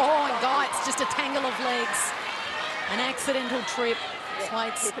defence. Oh, and Geitz, just a tangle of legs. An accidental trip.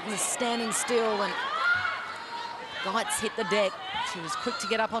 Thwaites was standing still and Geitz hit the deck. She was quick to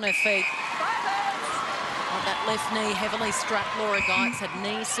get up on her feet. Got that left knee heavily struck. Laura Geitz had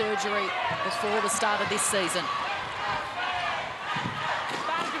knee surgery before the start of this season.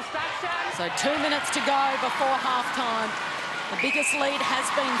 So 2 minutes to go before half-time. The biggest lead has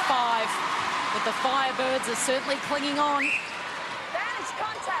been 5, but the Firebirds are certainly clinging on. Vantage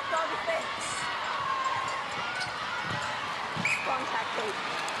contact on defence. Contact lead.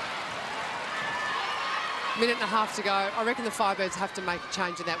 Minute and a half to go. I reckon the Firebirds have to make a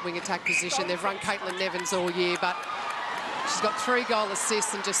change in that wing attack position. They've run Caitlin Nevins all year, but she's got 3 goal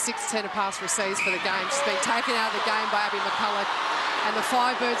assists and just 6 centre pass receives for the game. She's been taken out of the game by Abby McCulloch. And the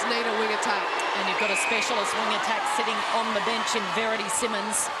Firebirds need a wing attack. And you've got a specialist wing attack sitting on the bench in Verity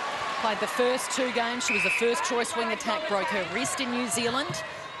Simmons. Played the first 2 games. She was the first choice wing attack, broke her wrist in New Zealand.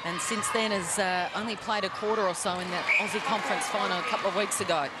 And since then has only played a quarter or so in that Aussie Conference final a couple of weeks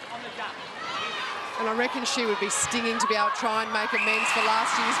ago. And I reckon she would be stinging to be able to try and make amends for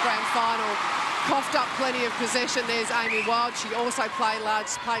last year's grand final. Coughed up plenty of possession. There's Amy Wild. She also played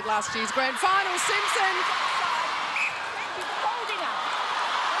last year's grand final. Simpson.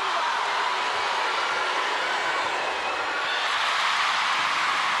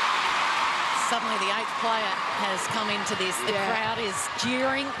 suddenly the 8th player has come into this. The crowd is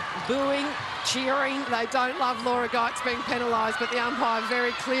jeering, booing, cheering. They don't love Laura Geitz being penalised, but the umpire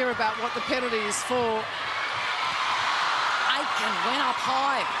very clear about what the penalty is for. Aiken went up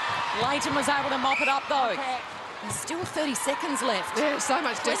high. Leighton was able to mop it up, though. There's still 30 seconds left. Yeah, so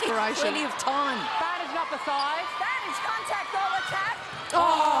much desperation. Plenty of time. Advantage number 5. That is contact goal attack.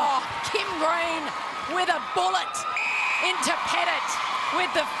 Oh, Kim Green with a bullet into Pettit with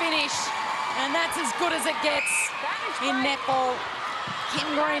the finish. And that's as good as it gets in netball. Kim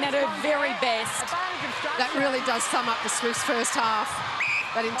Green at her very best. That really does sum up the Swifts' first half,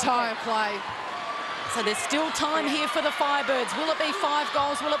 that entire play. So there's still time here for the Firebirds. Will it be 5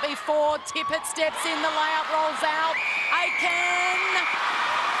 goals? Will it be 4? Tippett steps in, the layup rolls out. Aiken!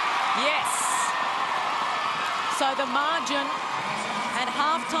 Yes. So the margin at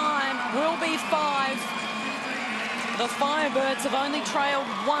halftime will be 5. The Firebirds have only trailed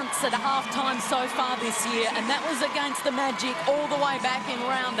once at halftime so far this year, and that was against the Magic all the way back in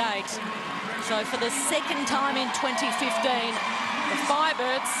round 8. So for the second time in 2015, the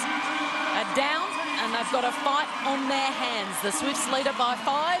Firebirds are down, and they've got a fight on their hands. The Swifts leader by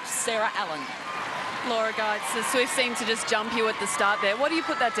 5, Sarah Allen. Laura Geitz, the Swifts seem to just jump you at the start there. What do you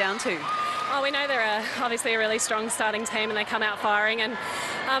put that down to? Oh, we know they're obviously a really strong starting team and they come out firing, and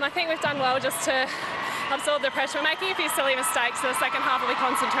I think we've done well just to absorb the pressure. We're making a few silly mistakes, so the second half will be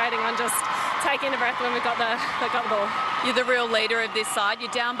concentrating on just taking a breath when we've got the ball. You're the real leader of this side.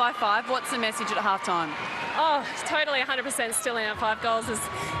 You're down by 5. What's the message at halftime? Oh, totally 100% still in at 5 goals is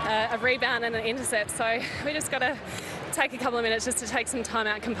a rebound and an intercept. So we just got to take a couple of minutes just to take some time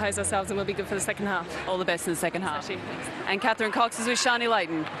out, compose ourselves, and we'll be good for the second half. All the best in the second half. And Catherine Cox is with Shani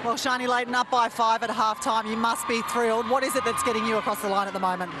Leighton. Well, Shani Leighton up by 5 at half-time. You must be thrilled. What is it that's getting you across the line at the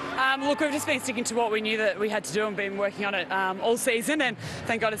moment? Look, we've just been sticking to what we knew that we had to do and been working on it all season, and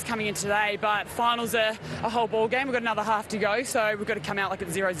thank God it's coming in today. But finals are a whole ball game. We've got another half to go, so we've got to come out like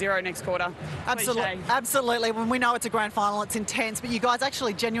it's 0-0 next quarter. Absolutely. When we know it's a grand final, it's intense, but you guys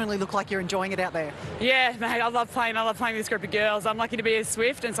actually genuinely look like you're enjoying it out there. Yeah, mate, I love playing with this group of girls. I'm lucky to be a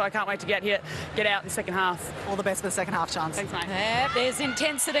Swift, and so I can't wait to get out in the second half. All the best for the second half, Chance. Thanks, mate. Yeah, there's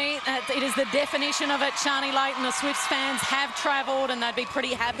intensity. It is the definition of it. Shani Leighton, the Swifts fans have travelled, and they'd be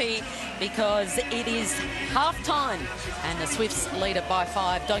pretty happy because it is half-time, and the Swifts lead it by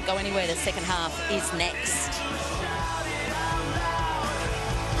 5. Don't go anywhere. The second half is next.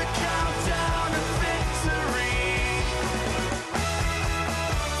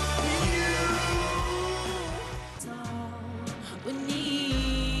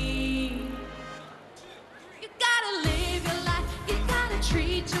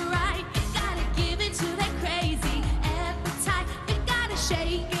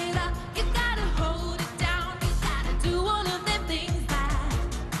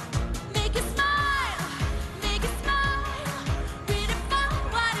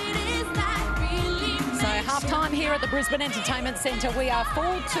 Here at the Brisbane Entertainment Centre, we are full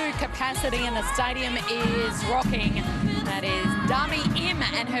to capacity and the stadium is rocking. That is Dami Im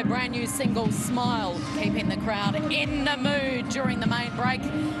and her brand new single Smile, keeping the crowd in the mood during the main break.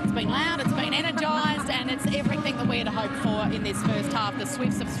 It's been loud, it's been energised, and it's everything that we had hoped for in this first half. The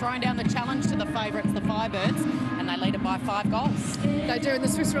Swifts have thrown down the challenge to the favourites, the Firebirds, and they lead it by 5 goals. They do, and the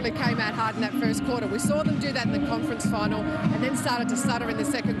Swifts really came out hard in that first quarter. We saw them do that in the conference final and then started to stutter in the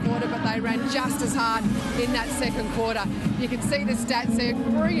second quarter, but they ran just as hard in that second quarter. You can see the stats there.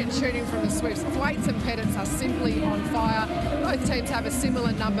 Brilliant shooting from the Swifts. Thwaites and Pettits are simply on fire. Both teams have a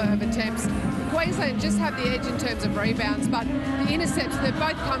similar number of attempts. Queensland just have the edge in terms of rebounds, but the intercepts, they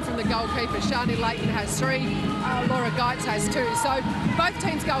both come from the goalkeepers. Shani Leighton has 3, Laura Geitz has 2. So both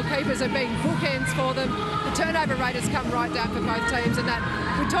teams' goalkeepers are being bookends for them. The turnover rate has come right down for both teams, and that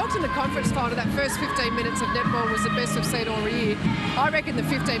we talked in the conference final that first 15 minutes of netball was the best we've seen all year. I reckon the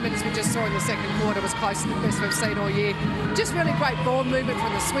 15 minutes we just saw in the second quarter was close to the best we've seen all year. Just really great ball movement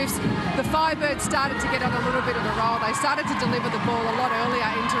from the Swifts. The Firebirds started to get on a little bit of a roll. They started to deliver the ball a lot earlier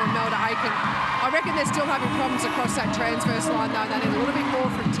into Imelda Aiken. I reckon they're still having problems across that transverse line, though. They need a little bit more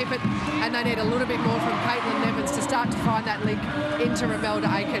from Tippett, and they need a little bit more from Caitlin Nevins to start to find that link into Imelda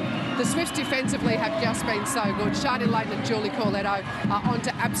Aiken. The Swifts defensively have just been so good. Shani Leighton and Julie Corletto are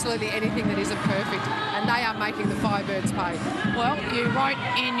onto absolutely anything that isn't perfect, and they are making the Firebirds pay. Well, you wrote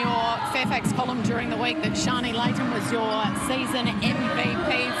in your Fairfax column during the week that Shani Leighton was your season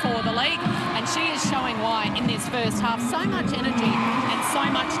MVP for the league, and she is showing why in this first half. So much energy and so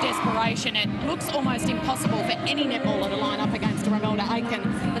much desperation. It looks almost impossible for any netballer to line up against Imelda Aiken,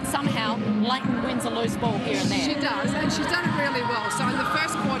 but somehow Leighton wins a loose ball here and there. She does, and she's done it really well. So in the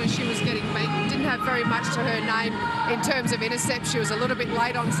first quarter, she was getting beat, didn't have have very much to her name in terms of intercept. She was a little bit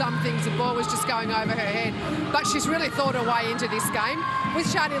late on some things. The ball was just going over her head. But she's really thought her way into this game. With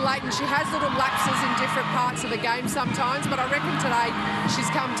Shani Layton, she has little lapses in different parts of the game sometimes, but I reckon today she's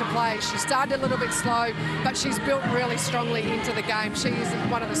come to play. She started a little bit slow, but she's built really strongly into the game. She is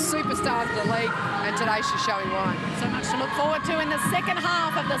one of the superstars of the league, and today she's showing why. So much to look forward to in the second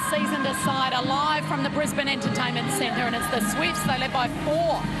half of the season decider, live from the Brisbane Entertainment Centre, and it's the Swifts. They led by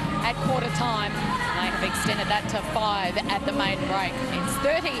 4 at quarter time. They have extended that to 5 at the maiden break. It's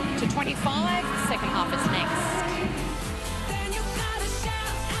 30-25. Second half is next.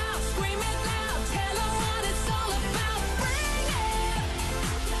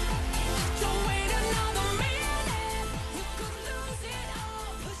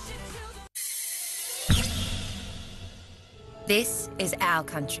 This is our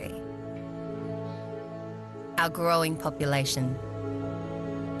country, our growing population.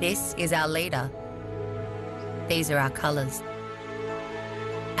 This is our leader. These are our colours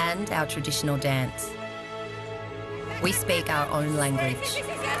and our traditional dance. We speak our own language.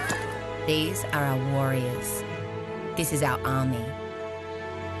 These are our warriors. This is our army.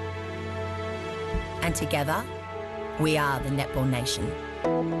 And together, we are the Netball Nation.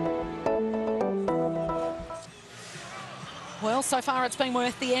 Well, so far it's been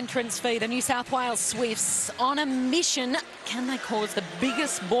worth the entrance fee. The New South Wales Swifts on a mission. Can they cause the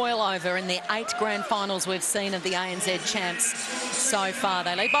biggest boil over in the 8 grand finals we've seen of the ANZ Champs so far?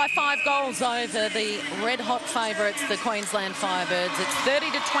 They lead by 5 goals over the red-hot favourites, the Queensland Firebirds. It's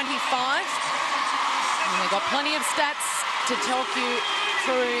 30-25. And we've got plenty of stats to talk you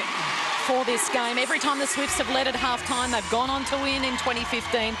through for this game. Every time the Swifts have led at half-time, they've gone on to win in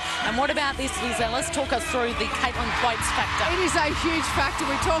 2015. And what about this, Lizelle? Let's talk us through the Caitlin Thwaites factor. It is a huge factor.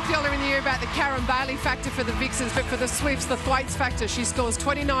 We talked earlier in the year about the Karen Bailey factor for the Vixens, but for the Swifts, the Thwaites factor. She scores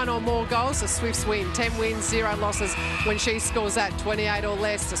 29 or more goals, the Swifts win. 10 wins, 0 losses. When she scores that 28 or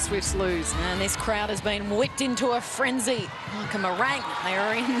less, the Swifts lose. And this crowd has been whipped into a frenzy. Like a meringue, they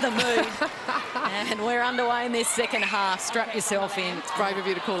are in the mood. And we're underway in this second half. Strap yourself in. It's brave of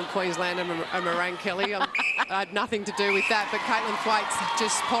you to call Queensland a meringue, Kelly. I had nothing to do with that, but Caitlin Thwaites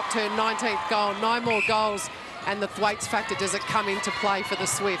just popped her 19th goal, 9 more goals, and the Thwaites factor, does it come into play for the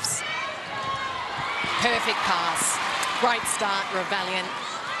Swifts? Perfect pass. Great start, Rebellion.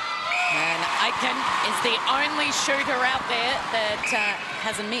 And Aitken is the only shooter out there that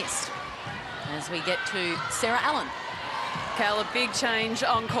hasn't missed. As we get to Sarah Allen. Cal, a big change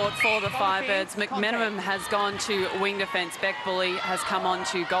on court for the Firebirds. McMenamin has gone to wing defence. Beck Bully has come on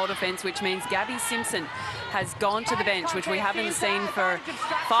to goal defence, which means Gabby Simpson has gone to the bench, which we haven't seen for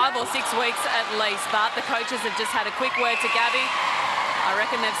 5 or 6 weeks at least. But the coaches have just had a quick word to Gabby. I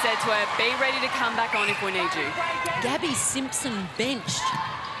reckon they've said to her, be ready to come back on if we need you. Gabby Simpson benched.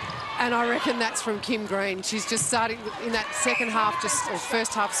 And I reckon that's from Kim Green. She's just starting in that second half, or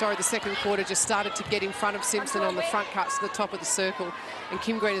first half, sorry, the second quarter, just started to get in front of Simpson on the front cuts to the top of the circle. And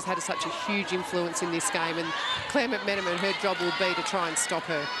Kim Green has had such a huge influence in this game. And Claire McMenamin, her job will be to try and stop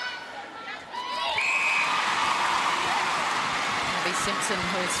her. Gabby Simpson,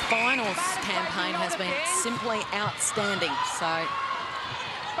 whose finals campaign has been simply outstanding. So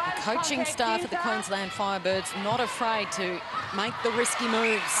the coaching staff at the Queensland Firebirds not afraid to make the risky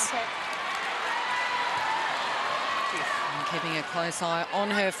moves. And keeping a close eye on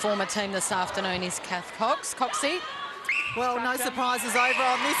her former team this afternoon is Kath Cox. Coxie. Well, no surprises over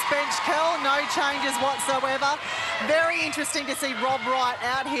on this bench, Kel. No changes whatsoever. Very interesting to see Rob Wright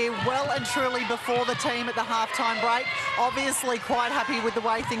out here well and truly before the team at the halftime break. Obviously quite happy with the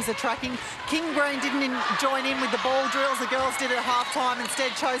way things are tracking. Kim Green didn't join in with the ball drills. The girls did at halftime.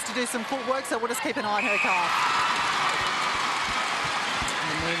 Instead chose to do some footwork, so we'll just keep an eye on her calf.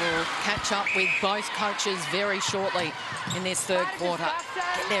 And we will catch up with both coaches very shortly in this third quarter.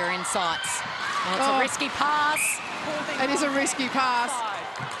 Get their insights. Well, it's a risky pass. It is a risky pass.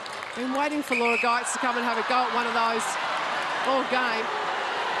 Been waiting for Laura Geitz to come and have a go at one of those all game.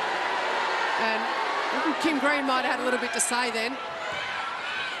 And Kim Green might have had a little bit to say then.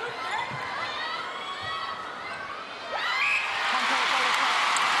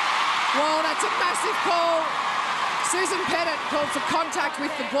 Well, that's a massive call. Susan Pettit called for contact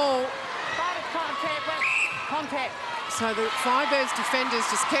with the ball. Contact. So the Firebirds defenders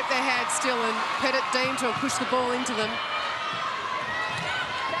just kept their hands still, and Pettit deemed to have pushed the ball into them.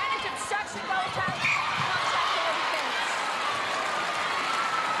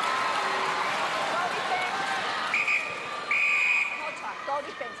 Goal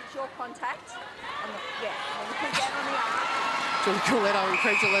defence, it's your contact. Yeah, when you put that on the arm. Julie Coletto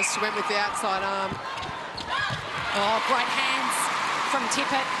incredulous. She went with the outside arm. Oh, great hands from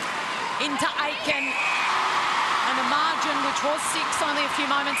Tippett. into Aiken. And the margin, which was 6 only a few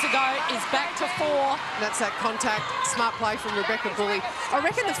moments ago, is back to 4. That's that contact, smart play from Rebecca Bully. I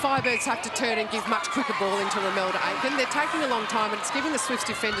reckon the Firebirds have to turn and give much quicker ball into Romelda Aiken. They're taking a long time, and it's giving the Swifts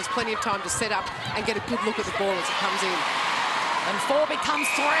defenders plenty of time to set up and get a good look at the ball as it comes in. And 4 becomes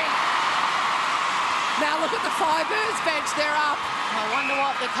 3. Now look at the Firebirds bench, they're up. I wonder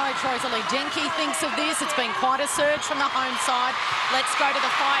what the coach Rosalie Jenke thinks of this. It's been quite a surge from the home side. Let's go to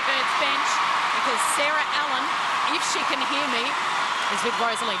the Firebirds bench because Sarah Allen, if she can hear me, is with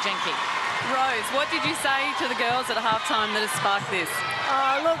Rosalie Jenke. Rose, what did you say to the girls at halftime that has sparked this?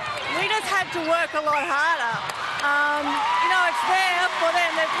 Look, we just had to work a lot harder. You know, it's there for them.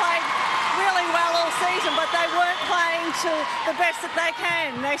 They've played really well all season, but they weren't playing to the best that they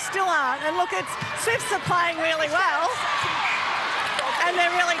can. They still aren't. And look, Swifts are playing really well, and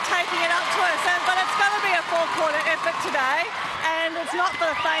they're really taking it up to us. But it's going to be a four-quarter effort today, and it's not for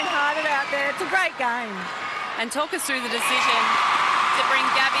the faint-hearted out there. It's a great game. And talk us through the decision to bring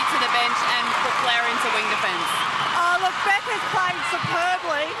Gabby to the bench and put Claire into wing defence. Oh, look, Beck has played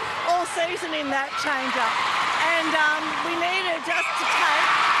superbly all season in that change-up. And we needed just to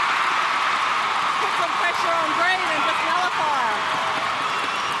put some pressure on Green and just nullify her.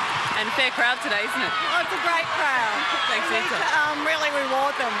 And fair crowd today, isn't it? Oh, it's a great crowd. Thanks, we need to really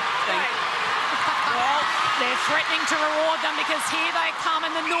reward them. Thanks. Well, they're threatening to reward them because here they come and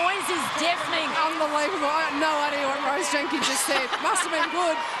the noise is deafening. Unbelievable. I have no idea what Rose Jenkins just said. Must have been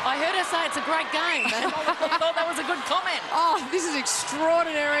good. I heard her say it's a great game. I thought that was a good comment. Oh, this is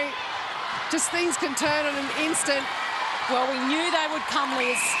extraordinary. Just things can turn in an instant. Well, we knew they would come,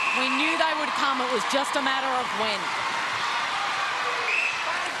 Liz. We knew they would come. It was just a matter of when.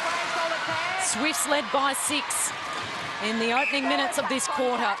 Swifts led by 6 in the opening minutes of this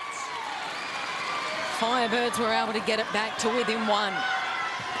quarter. Firebirds were able to get it back to within 1.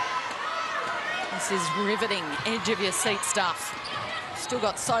 This is riveting, edge of your seat stuff. Still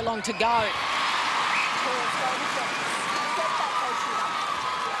got so long to go.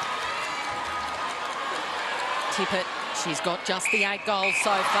 Tippett, she's got just the 8 goals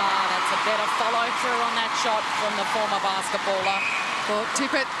so far. That's a better follow through on that shot from the former basketballer. Well,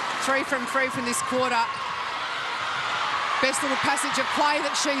 Tippett, 3 from 3 from this quarter. Best little passage of play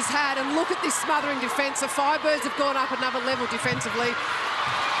that she's had, and look at this smothering defence. The Firebirds have gone up another level defensively.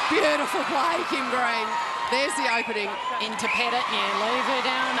 Beautiful play, Kim Green. There's the opening. Into Pettit, yeah, leave her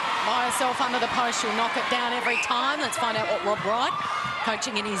down by herself under the post. She'll knock it down every time. Let's find out what Rob Wright,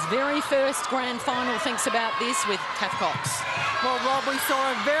 coaching in his very first grand final, thinks about this with Kath Cox. Well, Rob, we saw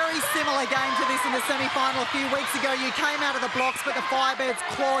a very similar game to this in the semi-final a few weeks ago. You came out of the blocks, but the Firebirds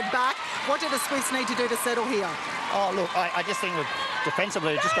clawed back. What do the Swifts need to do to settle here? Oh, look, I just think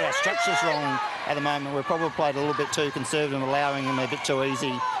defensively, we've just got our structures wrong at the moment. We've probably played a little bit too conservative, allowing them a bit too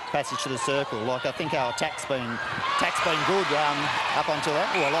easy passage to the circle. Like, I think our attack's been good up until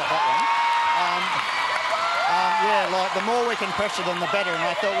that. Oh, I like that one. Yeah, like, the more we can pressure them, the better, and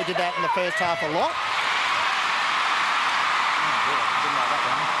I thought we did that in the first half a lot.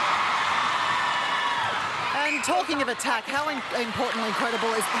 And talking of attack, how important is it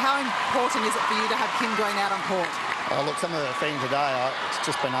for you to have Kim Green out on court? Oh, look, some of the things today, it's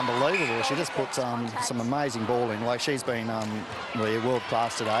just been unbelievable. She just puts some amazing balling. Like, she's been really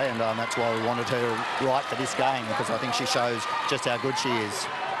world-class today, and that's why we wanted her right for this game, because I think she shows just how good she is.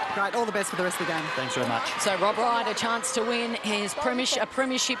 Great, all the best for the rest of the game. Thanks very much. So Rob Wright, a chance to win his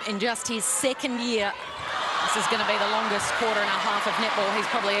premiership in just his 2nd year. This is going to be the longest quarter and a half of netball he's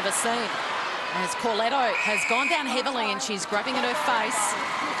probably ever seen. As Corletto has gone down heavily and she's grabbing at her face.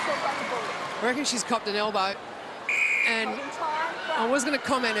 I reckon she's copped an elbow. And I was going to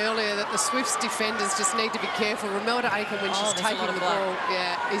comment earlier that the Swifts defenders just need to be careful. Romelda Aiken, when she's taking the ball,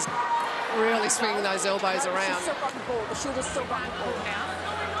 is really swinging those elbows around.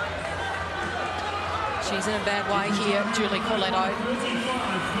 She's in a bad way here, Julie Corletto.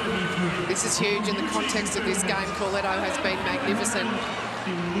 This is huge in the context of this game. Corletto has been magnificent.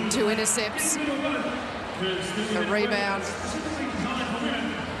 2 intercepts, a rebound.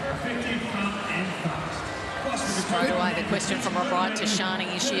 Straight away, the question from Rob Wright to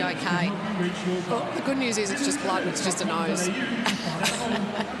Shani, is she okay? Well, the good news is it's just blood, it's just a nose.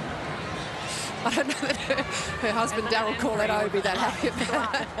 I don't know that her husband, Daryl Corletto, would be that happy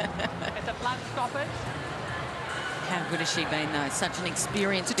about it. It's a blood stoppage. How good has she been, though? Such an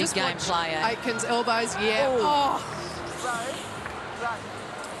experienced big game player. Aiken's elbows, yeah. Oh.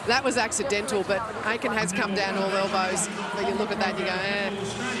 That was accidental, but Aiken has come down all elbows. But you look at that and you go,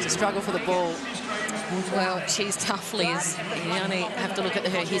 it's a struggle for the ball. Well, she's tough, Liz. You only have to look at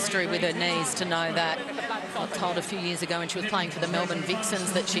her history with her knees to know that. I was told a few years ago when she was playing for the Melbourne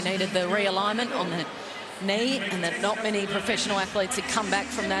Vixens that she needed the realignment on the knee, and that not many professional athletes had come back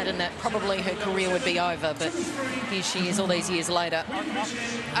from that, and that probably her career would be over. But here she is all these years later.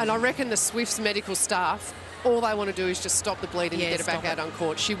 And I reckon the Swifts medical staff, all they want to do is just stop the bleeding and get her back out on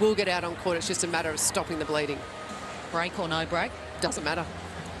court. She will get out on court. It's just a matter of stopping the bleeding. Break or no break? Doesn't matter.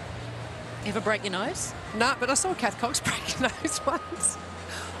 Ever break your nose? No, but I saw Kath Cox break her nose once.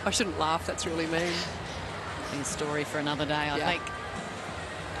 I shouldn't laugh. That's really mean. A story for another day, I think.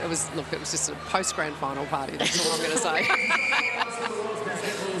 It was just a post-grand final party. That's all I'm going to say.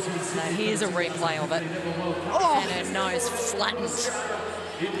 Now here's a replay of it. Oh. And her nose flattened.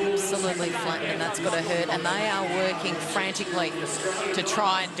 Absolutely flattened, and that's got to hurt. And they are working frantically to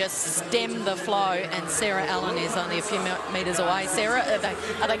try and just stem the flow. And Sarah Allen is only a few metres away. Sarah,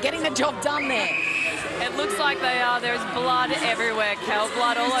 are they getting the job done there? It looks like they are. There's blood everywhere, Kel.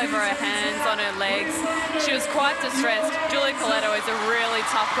 Blood all over her hands, on her legs. She was quite distressed. Julie Coletto is a really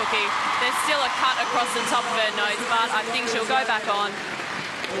tough cookie. There's still a cut across the top of her nose, but I think she'll go back on.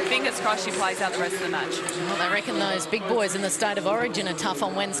 Fingers crossed she plays out the rest of the match. Well, they reckon those big boys in the State of Origin are tough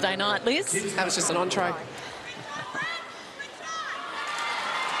on Wednesday night, Liz. That was just an entree.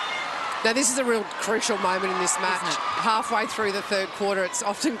 Now, this is a real crucial moment in this match. Halfway through the third quarter, it's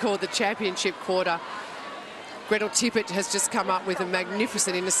often called the championship quarter. Gretel Tippett has just come up with a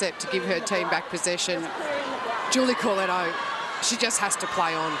magnificent intercept to give her team back possession. Julie Coletto, she just has to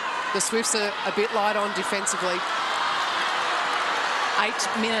play on. The Swifts are a bit light on defensively. 8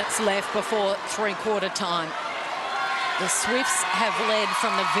 minutes left before three-quarter time. The Swifts have led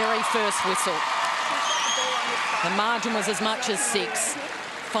from the very first whistle. The margin was as much as 6.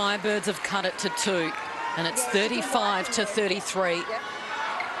 Firebirds have cut it to 2, and it's 35-33.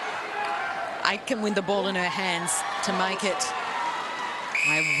 Aitken with the ball in her hands to make it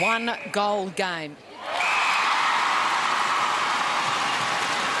a one-goal game.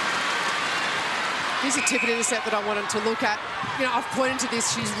 Here's a Tippett intercept that I wanted to look at. You know, I've pointed to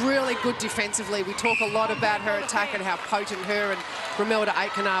this. She's really good defensively. We talk a lot about her attack and how potent her and Romelda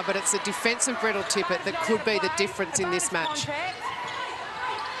Aitken are, but it's a defensive Gretel Tippett that could be the difference in this match.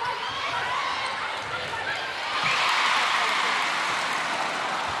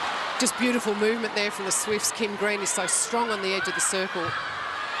 Just beautiful movement there from the Swifts. Kim Green is so strong on the edge of the circle.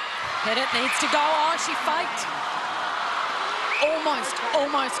 Pettit needs to go. Oh, she faked.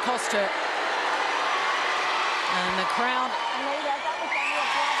 Almost cost her. And the crowd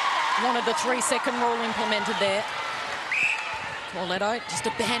wanted the 3-second rule implemented there. Coletto, just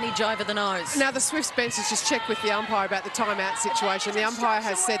a bandage over the nose. Now, the Swifts bench has just checked with the umpire about the timeout situation. The umpire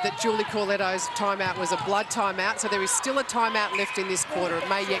has said that Julie Coletto's timeout was a blood timeout, so there is still a timeout left in this quarter. It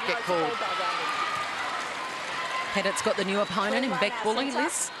may yet get called. Pettit's got the new opponent in Beck Bully,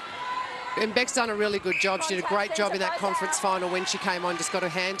 Liz. And Beck's done a really good job. She did a great job in that conference final when she came on, just got her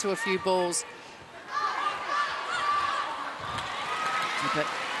hand to a few balls. But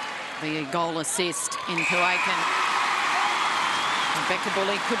the goal assist into Aitken. Rebecca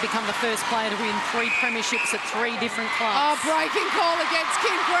Bully could become the first player to win 3 premierships at 3 different clubs. Oh, breaking call against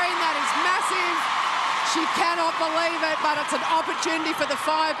Kim Green. That is massive. She cannot believe it, but it's an opportunity for the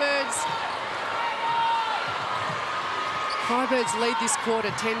Firebirds. Firebirds lead this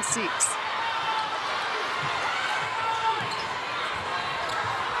quarter 10-6.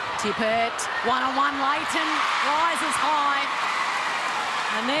 Tippett, one-on-one, Leighton rises high.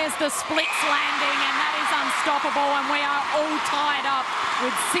 And there's the splits landing, and that is unstoppable, and we are all tied up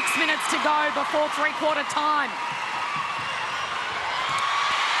with 6 minutes to go before three-quarter time.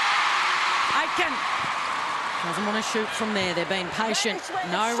 Aitken doesn't want to shoot from there. They're being patient.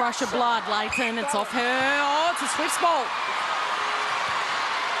 No rush of blood, Leighton. It's off her. Oh, it's a Swifts ball.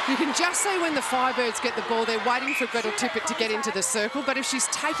 You can just see when the Firebirds get the ball, they're waiting for Gretel Tippett to get into the circle, but if she's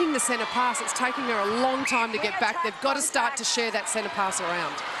taking the centre pass, it's taking her a long time to get back. They've got to start to share that centre pass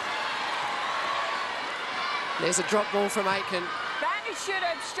around. There's a drop ball from Aitken. Vantage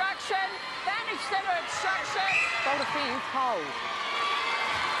shooter obstruction, vantage centre obstruction. Goal defence, hold.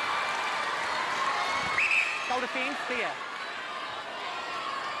 Goal defence, clear.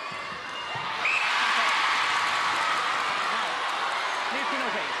 New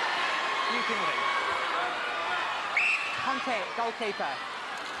penalty. New penalty. Contact, goalkeeper.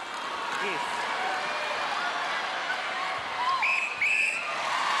 Yes.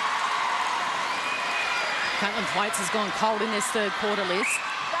 Caitlin Thwaites has gone cold in this third quarter, Liz.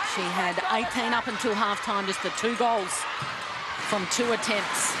 She had 18 up until half-time, just the 2 goals from 2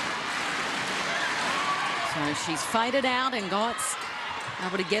 attempts. So she's faded out and got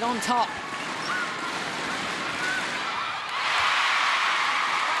able to get on top.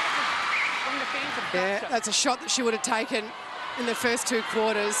 Yeah, that's a shot that she would have taken in the first 2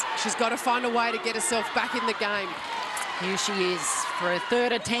 quarters. She's got to find a way to get herself back in the game. Here she is for a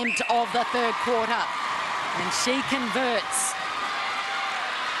 3rd attempt of the 3rd quarter. And she converts.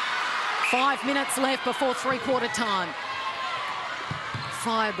 5 minutes left before 3-quarter time.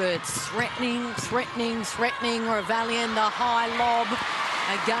 Firebirds threatening. Ravalian, the high lob.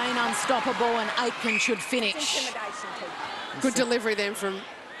 Again, unstoppable, and Aitken should finish. Good delivery then from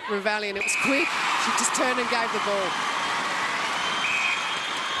Ravalian. It was quick. She just turned and gave the ball.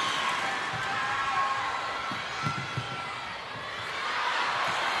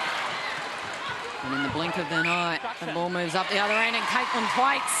 And in the blink of the eye, the ball moves up the other end, and Caitlin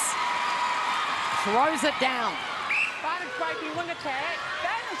Thwaites throws it down.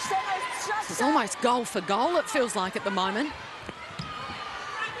 This is almost goal for goal, it feels like at the moment.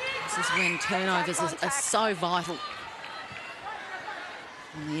 This is when turnovers are so vital.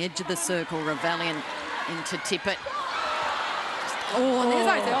 On the edge of the circle, Ravalian into Tippett. Oh, and there's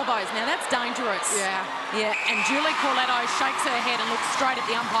those elbows. Now, that's dangerous. Yeah. Yeah, and Julie Corletto shakes her head and looks straight at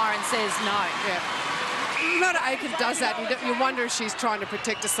the umpire and says no. Yeah. Renata Aitken does that. You wonder if she's trying to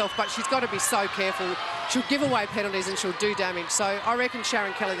protect herself, but she's got to be so careful. She'll give away penalties and she'll do damage. So I reckon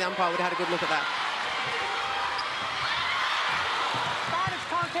Sharon Kelly, the umpire, would have had a good look at that.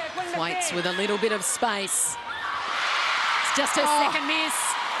 Thwaites with a little bit of space. It's just her second miss,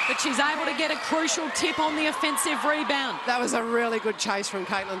 but she's able to get a crucial tip on the offensive rebound. That was a really good chase from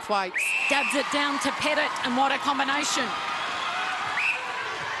Caitlin Thwaites. Dabs it down to Pettit, and what a combination.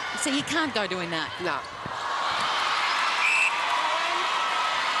 See, you can't go doing that. No.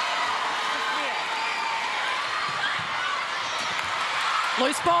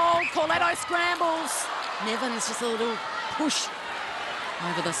 Loose ball, Corletto scrambles. Nevins just a little push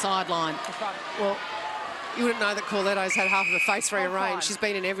over the sideline. Well, you wouldn't know that Corletto's had half of her face rearranged. She's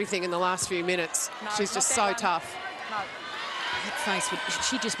been in everything in the last few minutes. She's just so tough. That face,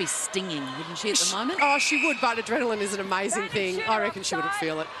 she'd just be stinging, wouldn't she, at the moment? Oh, she would, but adrenaline is an amazing thing. I reckon she wouldn't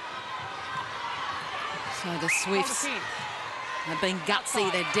feel it. So the Swifts have been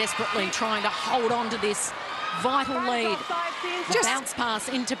gutsy. They're desperately trying to hold on to this vital lead. The bounce pass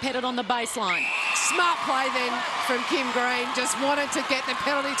into Pettit on the baseline. Smart play then from Kim Green. Just wanted to get the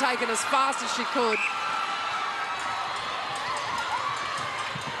penalty taken as fast as she could.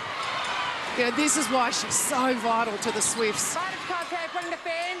 You know, this is why she's so vital to the Swifts.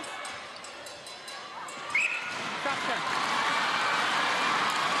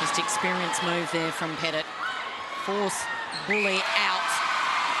 Just experienced move there from Pettit. Force Bully out.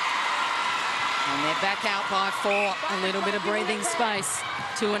 And they're back out by 4. A little bit of breathing space.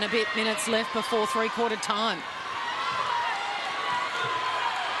 2 and a bit minutes left before 3-quarter time.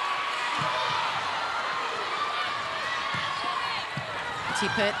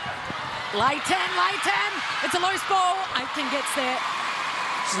 Tippett. Leighton! It's a loose ball. Aitken gets there.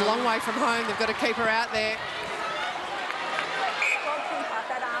 She's a long way from home. They've got to keep her out there.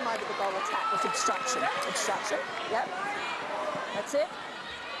 That arm over the goal attack was obstruction. Yep. That's it.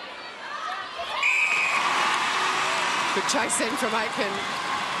 Good chase then from Aitken.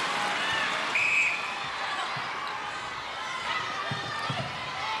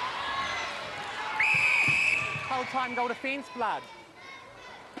 Whole time goal defence, blood.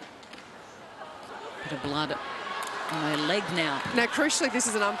 Bit of blood on her leg now. Now, crucially, this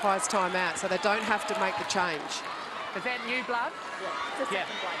is an umpire's timeout, so they don't have to make the change. Is that new blood? Yeah.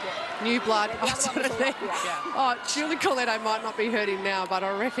 New blood. Yeah. Oh, Julie Corletto might not be hurting now, but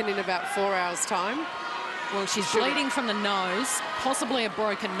I reckon in about 4 hours' time. Well, she's bleeding from the nose, possibly a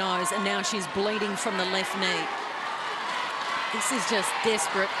broken nose, and now she's bleeding from the left knee. This is just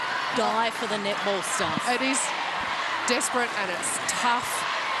desperate. Die for the netball stuff. It is desperate and it's tough.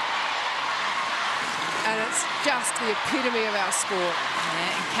 And it's just the epitome of our sport.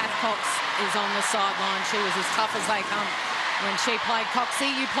 Yeah, and Kat Cox is on the sideline. She was as tough as they come. When she played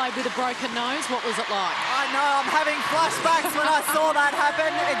Coxie, you played with a broken nose. What was it like? I know, I'm having flashbacks when I saw that happen.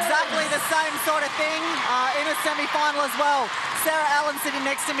 Exactly the same sort of thing in a semi-final as well. Sarah Allen sitting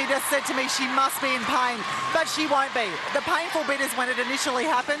next to me just said to me she must be in pain, but she won't be. The painful bit is when it initially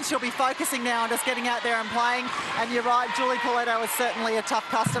happens. She'll be focusing now on just getting out there and playing. And you're right, Julie Corletto is certainly a tough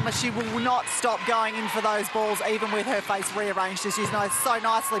customer. She will not stop going in for those balls, even with her face rearranged, as you know. So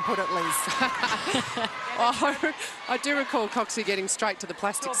nicely put it, Liz. I do recall Coxie getting straight to the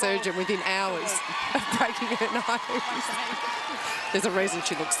plastic surgeon within hours of breaking her nose. There's a reason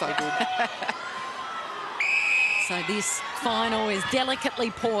she looks so good. So this final is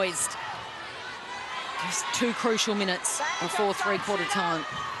delicately poised. Just 2 crucial minutes before 3-quarter time.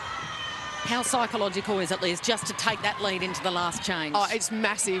 How psychological is it, Liz, just to take that lead into the last change? Oh, it's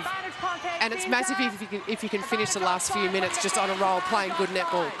massive. And it's massive if you can finish the last few minutes just on a roll, playing good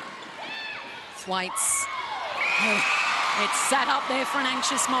netball. Thwaites. It's sat up there for an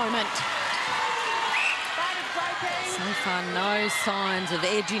anxious moment. So far, no signs of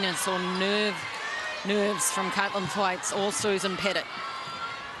edginess or nerves from Caitlin Thwaites or Susan Pettit.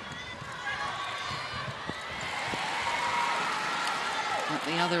 At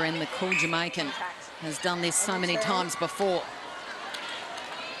the other end, the cool Jamaican has done this so many times before.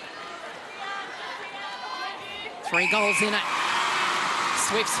 3 goals in it.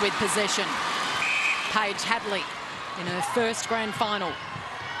 Swifts with possession. Paige Hadley in her first grand final.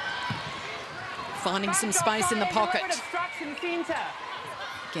 Finding some space in the pocket.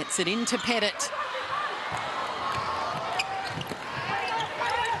 Gets it into Pettit.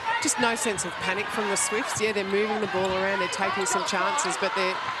 Just no sense of panic from the Swifts. Yeah, they're moving the ball around, they're taking some chances, but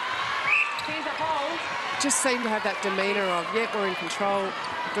they just seem to have that demeanour of, yeah, we're in control,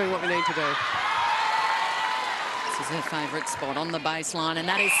 doing what we need to do. This is her favourite spot on the baseline, and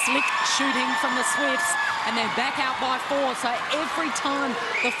that is slick shooting from the Swifts, and they're back out by 4. So every time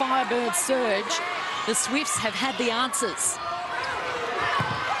the Firebirds surge, the Swifts have had the answers.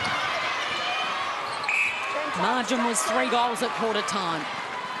 Margin was 3 goals at quarter time.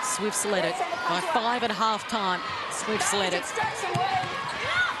 Swifts led it by 5 at half-time. Swifts led it.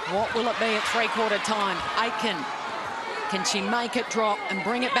 What will it be at 3/4 time? Aitken, can she make it drop and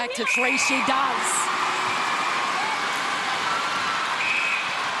bring it back to 3? She does.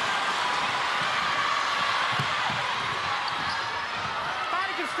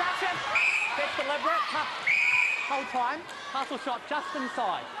 Gets deliberate. Whole time. Hustle shot just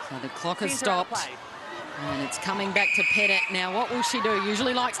inside. So the clock has stopped. And it's coming back to Pettit. Now, what will she do?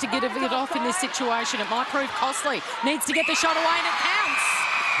 Usually likes to get it off in this situation. It might prove costly. Needs to get the shot away, and it counts.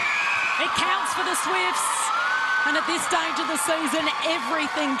 It counts for the Swifts. And at this stage of the season,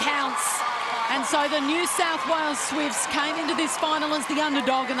 everything counts. And so the New South Wales Swifts came into this final as the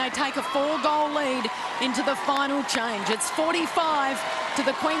underdog, and they take a 4-goal lead into the final change. It's 45 to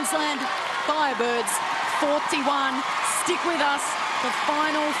the Queensland Firebirds, 41. Stick with us. The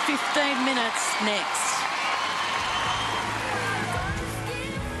final 15 minutes next.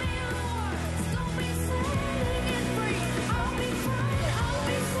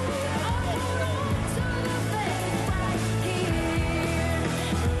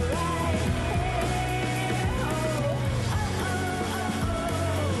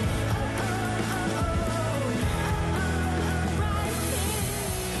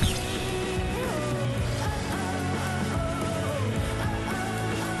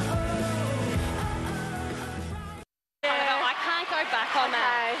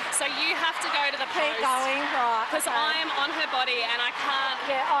 So you have to go to the post. Keep going, right. Because I am on her body and I can't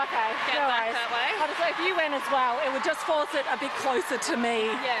get back that way. If you went as well, it would just force it a bit closer to me.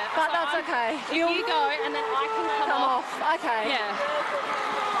 Yeah. But so that's okay. If you go and then I can come off. Okay. Yeah.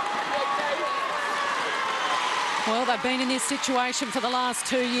 Well, they've been in this situation for the last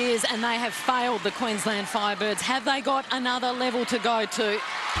 2 years and they have failed, the Queensland Firebirds. Have they got another level to go to?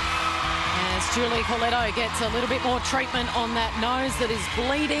 As Julie Coletto gets a little bit more treatment on that nose that is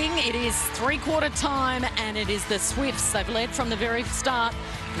bleeding. It is 3/4 time and it is the Swifts. They've led from the very start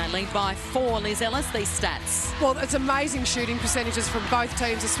and they lead by 4. Liz Ellis, these stats. Well, it's amazing shooting percentages from both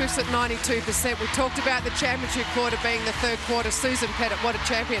teams. The Swifts at 92%. We talked about the championship quarter being the 3rd quarter. Susan Pettit, what a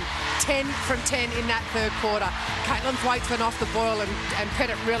champion. 10 from 10 in that 3rd quarter. Caitlin Thwaites went off the boil and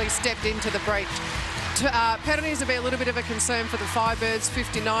Pettit really stepped into the breach. Penalties will be a little bit of a concern for the Firebirds.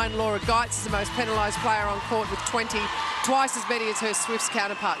 59. Laura Geitz is the most penalised player on court with 20. Twice as many as her Swifts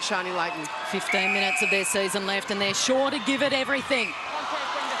counterpart, Shani Layton. 15 minutes of their season left and they're sure to give it everything.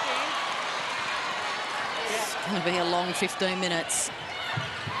 It's going to be a long 15 minutes.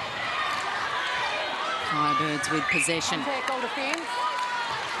 Firebirds with possession.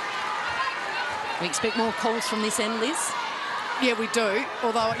 We expect more calls from this end, Liz? Yeah, we do.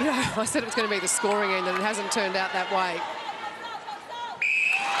 Although, you know, I said it was going to be the scoring end and it hasn't turned out that way.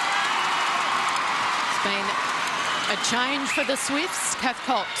 It's been a change for the Swifts. Kath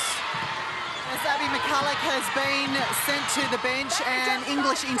Cox. As Abby McCulloch has been sent to the bench and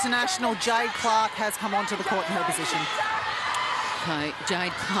English international Jade Clark has come onto the court in her position. Okay,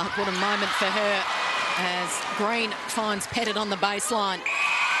 Jade Clark, what a moment for her as Green finds Pettit on the baseline.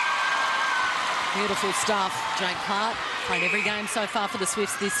 Beautiful stuff. Jade Clark played every game so far for the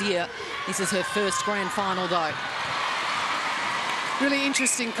Swifts this year. This is her first grand final, though. Really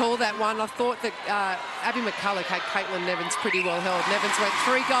interesting call, that one. I thought that Abby McCulloch had Caitlin Nevins pretty well held. Nevins went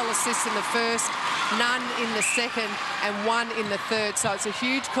 3 goal assists in the first, none in the second, and 1 in the third. So it's a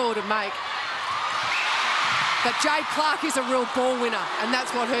huge call to make. But Jade Clark is a real ball winner, and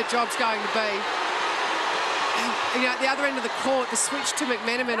that's what her job's going to be. You know, at the other end of the court, the switch to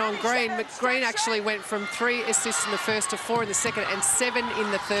McMenamin on Green. McGreen actually went from 3 assists in the first to 4 in the second and 7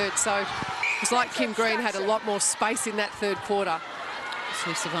 in the third. So it's like Kim Green had a lot more space in that third quarter.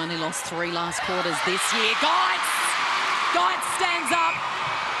 Swifts have only lost 3 last quarters this year. Geitz stands up.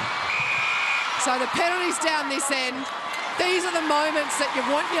 So the penalties down this end. These are the moments that you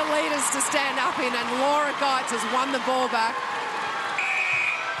want your leaders to stand up in, and Laura Geitz has won the ball back.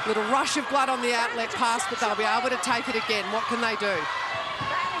 Little rush of blood on the outlet pass, but they'll be able to take it again. What can they do?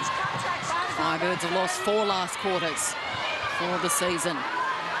 Firebirds have lost 4 last quarters for the season.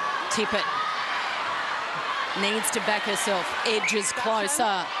 Tippett needs to back herself, edges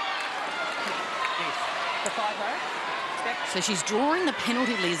closer. So she's drawing the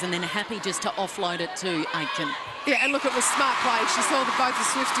penalty, Liz, and then happy just to offload it to Aitken. Yeah, and look, it was smart play. She saw that both the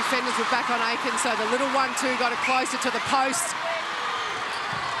Swifts defenders were back on Aitken, so the little 1-2 got it closer to the post.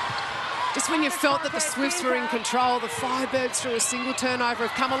 Just when you felt that the Swifts were in control, the Firebirds through a single turnover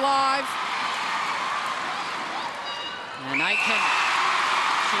have come alive. And Aitken,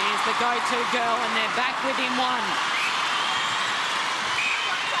 she is the go-to girl, and they're back within 1.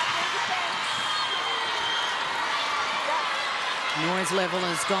 Noise level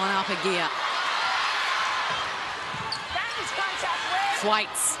has gone up a gear.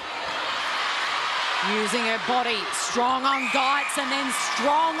 Thwaites using her body, strong on Geitz and then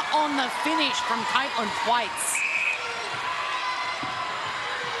strong on the finish from Caitlin Thwaites.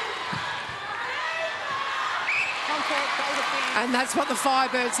 And that's what the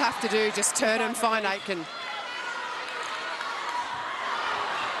Firebirds have to do, just turn and find Aitken.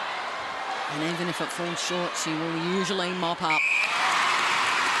 And even if it falls short, she will usually mop up.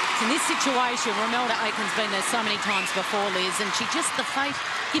 In this situation, Romelda Aitken's been there so many times before, Liz, and she just, the face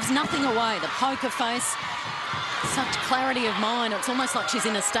gives nothing away. The poker face, such clarity of mind. It's almost like she's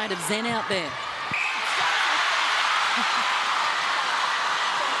in a state of zen out there.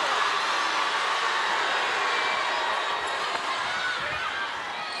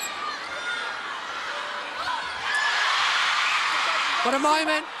 What a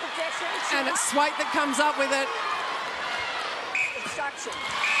moment. And it's Swaite that comes up with it.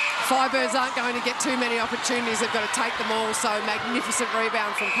 Firebirds aren't going to get too many opportunities. They've got to take them all. So magnificent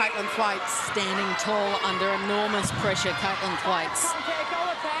rebound from Caitlin Thwaites. Standing tall under enormous pressure, Caitlin Thwaites.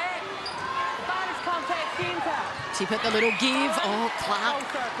 Tippett, the little give. Oh, Clark.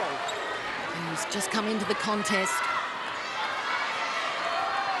 He's just come into the contest.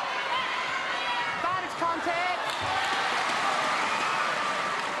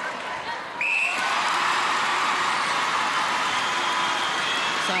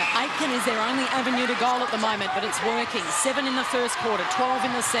 So Aitken is their only avenue to goal at the moment, but it's working. 7 in the first quarter, 12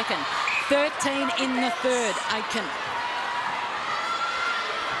 in the second, 13 in the third. Aitken.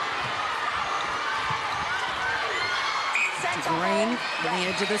 To Green, at the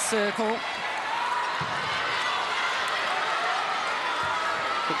edge of the circle.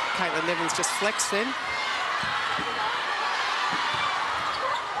 Caitlin Nevins just flexed then.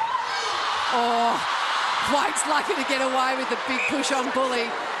 Oh, White's lucky to get away with the big push on Bully.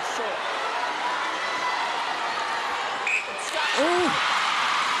 Ooh.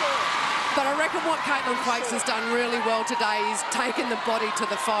 But I reckon what Caitlin Thwaites has done really well today is taken the body to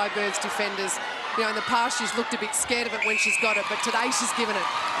the Firebirds defenders. You know, in the past she's looked a bit scared of it when she's got it, but today she's given it.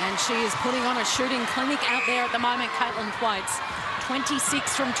 And she is putting on a shooting clinic out there at the moment, Caitlin Thwaites. 26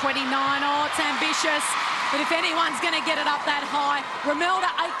 from 29. Oh, it's ambitious. But if anyone's going to get it up that high, Romelda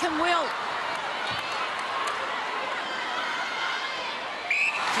Aitken will.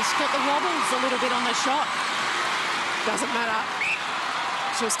 Just got the wobbles a little bit on the shot. Doesn't matter.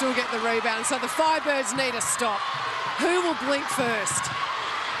 She'll still get the rebound. So the Firebirds need a stop. Who will blink first?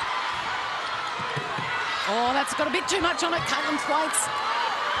 Oh, that's got a bit too much on it. Caitlin Thwaites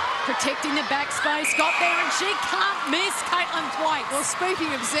protecting the backspace. Got there and she can't miss, Caitlin Thwaites. Well, speaking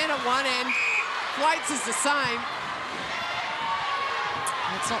of Zen at one end, Thwaites is the same.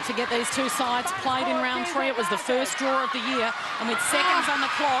 Let's not forget these two sides played in round 3. It was the first draw of the year. And with seconds on the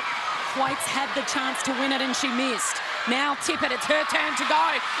clock, Thwaites had the chance to win it and she missed. Now Tippett, it's her turn to go.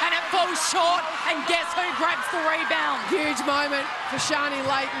 And it falls short. And guess who grabs the rebound? Huge moment for Shani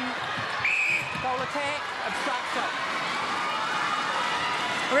Layton. Goal attack, obstruction.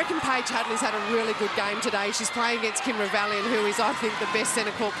 I reckon Paige Hadley's had a really good game today. She's playing against Kim Ravallion, who is, I think, the best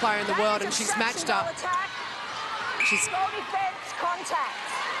centre court player in the world, and she's matched up. She's contact.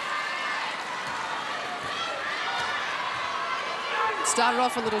 Started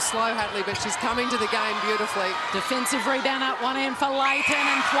off a little slow, Hatley, but she's coming to the game beautifully. Defensive rebound at one end for Leighton,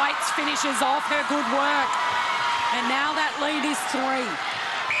 and Thwaites finishes off her good work. And now that lead is 3.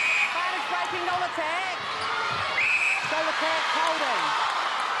 Advantage breaking, no attack. No attack, holding.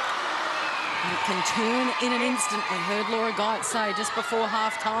 And it can turn in an instant. We heard Laura Geit say just before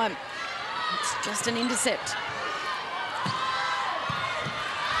half-time, it's just an intercept.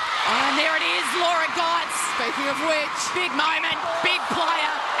 And there it is, Laura Geit. Speaking of which, big moment, big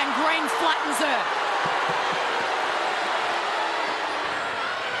player, and Green flattens her.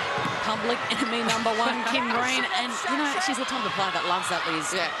 Public enemy number 1, Kim Green, and you know she's the type of player that loves that, Liz.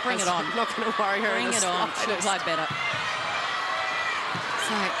 Yeah, bring it on. I'm not going to worry her. Bring it on. She'll play better.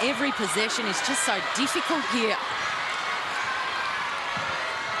 So every possession is just so difficult here.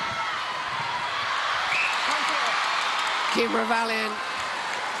 Kim Ravalian,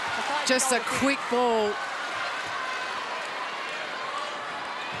 just a quick ball.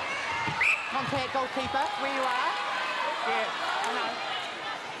 Contact, goalkeeper, where you are. Yeah, I know.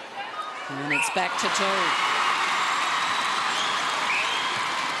 And it's back to 2.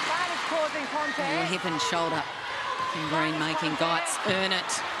 Advantage causing contact. Hip and shoulder. Kim Green making Geitz earn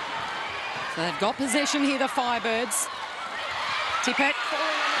it. So they've got possession here, the Firebirds. Tippett.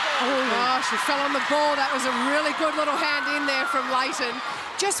 Oh, she fell on the ball. That was a really good little hand in there from Leighton.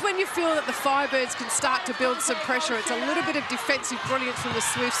 Just when you feel that the Firebirds can start to build some pressure, it's a little bit of defensive brilliance from the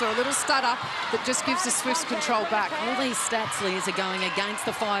Swifts, or a little stutter that just gives the Swifts control back. All these stats, Liz, are going against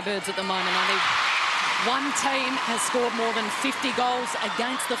the Firebirds at the moment. Only one team has scored more than 50 goals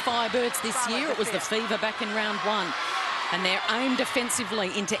against the Firebirds this year. It was the Fever back in round 1. And they're aimed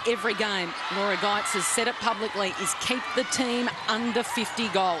defensively into every game. Laura Geitz has said it publicly, is keep the team under 50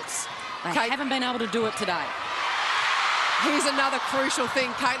 goals. They haven't been able to do it today. Here's another crucial thing.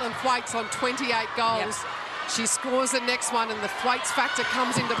 Caitlin Thwaites on 28 goals. Yep. She scores the next one, and the Thwaites factor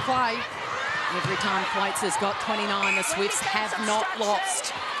comes into play. Every time Thwaites has got 29, the Swifts have not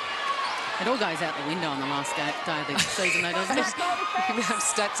lost. It all goes out the window on the last day of the season, though, doesn't it? You can have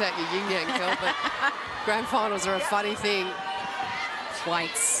stats out your yin-yang, Kel, but grand finals are a funny thing.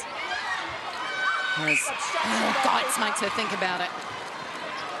 Thwaites. Geitz makes her think about it.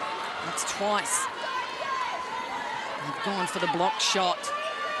 That's twice. They've gone for the blocked shot.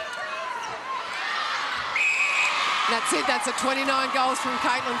 That's it. That's a 29 goals from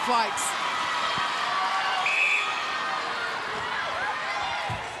Caitlin Thwaites.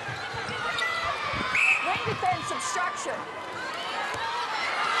 Wing defence obstruction.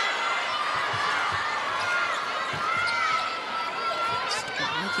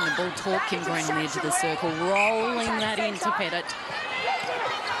 Making the ball talk, Kim Green on the edge of the circle, rolling that into Pettit.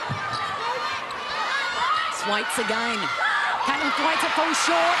 Thwaites again. Caitlin Thwaites falls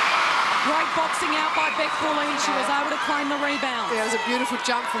short. Great boxing out by Beck Bully. She was able to claim the rebound. Yeah, it was a beautiful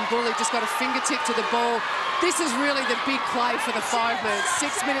jump from Bully. Just got a fingertip to the ball. This is really the big play for the Firebirds. 6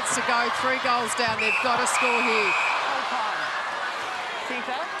 minutes to go, 3 goals down. They've got to score here. Hold time.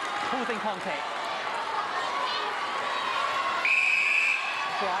 Centre, causing contact.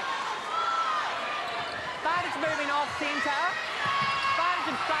 Right. Advantage moving off centre.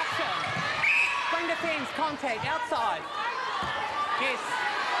 Advantage obstruction. Spring defence, contact, outside. Yes.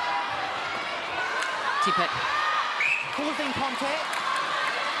 Tippett. Causing contact.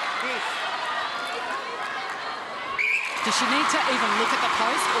 Yes. Does she need to even look at the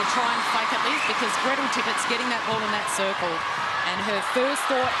post or try and fake at least? Because Gretel Tippett's getting that ball in that circle, and her first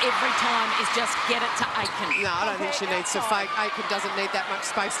thought every time is just get it to Aitken. No, I don't think she needs to fake. Aitken doesn't need that much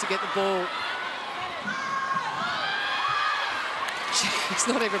space to get the ball. She's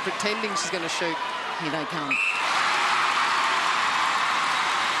not even pretending she's going to shoot. Here they come.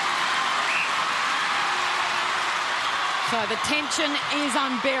 So the tension is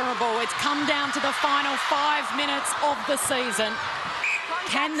unbearable. It's come down to the final 5 minutes of the season.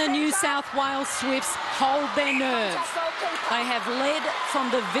 Can the New South Wales Swifts hold their nerve? They have led from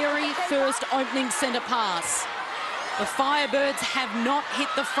the very first opening centre pass. The Firebirds have not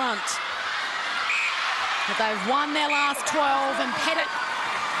hit the front. But they've won their last 12, and Pettit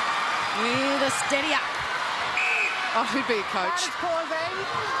with a steadier. Oh, who'd be a coach?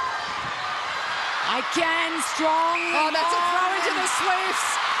 Aitken, strong. Oh, that's a throw into the Swifts.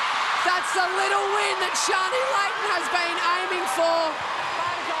 That's the little win that Shani Leighton has been aiming for.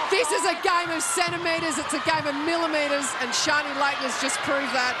 This is a game of centimetres, it's a game of millimetres, and Shani Leighton has just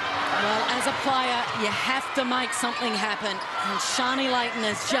proved that. Well, as a player, you have to make something happen, and Shani Leighton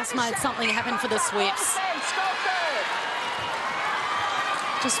has just made something happen for the Swifts.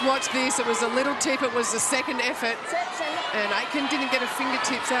 Just watch this. It was a little tip. It was the second effort. And Aitken didn't get her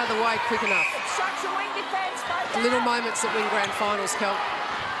fingertips out of the way quick enough. Little moments that win grand finals, Kel.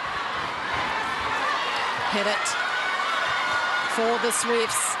 Pettit for the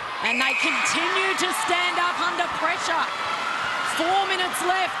Swifts. And they continue to stand up under pressure. 4 minutes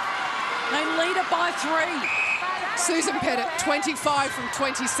left. They lead it by 3. Susan Pettit, 25 from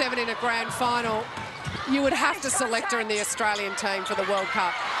 27 in a grand final. You would have to select her in the Australian team for the World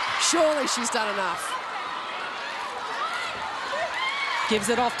Cup. Surely she's done enough. Gives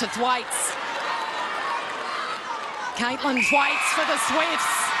it off to Thwaites. Caitlin Thwaites for the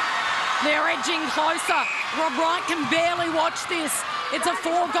Swifts. They're edging closer. Rob Wright can barely watch this. It's a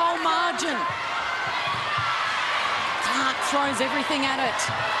 4-goal margin. Clark throws everything at it.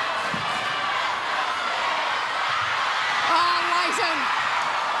 Oh, Leighton.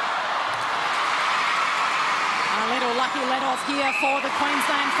 A little lucky let-off here for the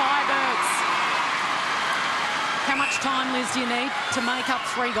Queensland Firebirds. How much time, Liz, do you need to make up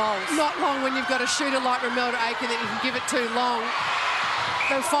 3 goals? Not long when you've got a shooter like Romelda Aitken that you can give it too long.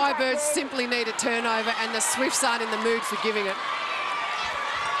 The Firebirds simply need a turnover and the Swifts aren't in the mood for giving it.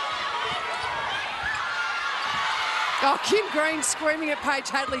 Oh, Kim Green screaming at Paige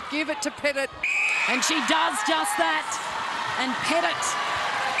Hadley, give it to Pettit. And she does just that. And Pettit,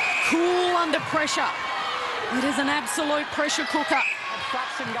 cool under pressure. It is an absolute pressure cooker.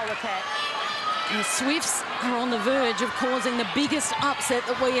 Obstruction goal attack. And the Swifts are on the verge of causing the biggest upset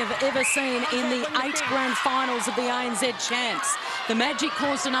that we have ever seen in the 8 grand finals of the ANZ Champs. The Magic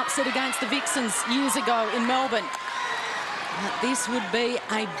caused an upset against the Vixens years ago in Melbourne. But this would be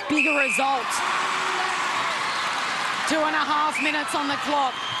a bigger result. 2.5 minutes on the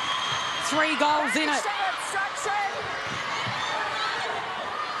clock. 3 goals in it.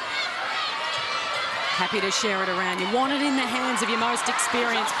 Happy to share it around. You want it in the hands of your most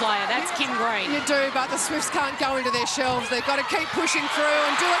experienced player. That's Kim Green. You do, but the Swifts can't go into their shelves. They've got to keep pushing through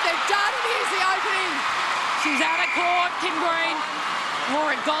and do what they've done. And here's the opening. She's out of court, Kim Green.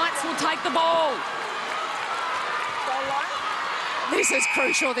 Laura Geitz will take the ball. This is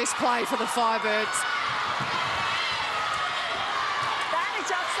crucial, this play for the Firebirds.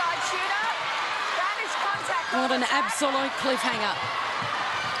 What an absolute cliffhanger.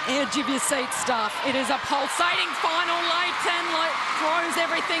 Edge of your seat stuff. It is a pulsating final. Leighton throws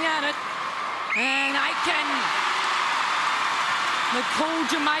everything at it. And Aitken, the cool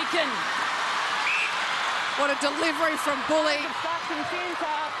Jamaican. What a delivery from Bully.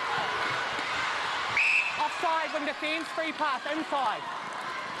 Offside when defence, free pass, inside.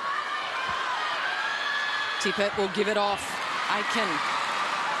 Tippett will give it off. Aitken.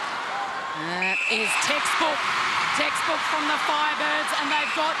 That is textbook from the Firebirds, and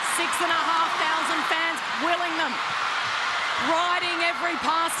they've got 6,500 fans willing them. Riding every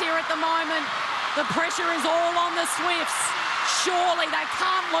pass here at the moment. The pressure is all on the Swifts. Surely they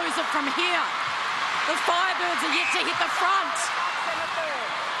can't lose it from here. The Firebirds are yet to hit the front.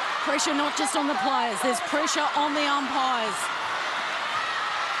 Pressure not just on the players, there's pressure on the umpires.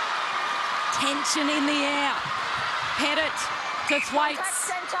 Tension in the air. Pettit to Thwaites.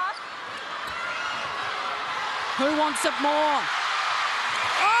 Who wants it more?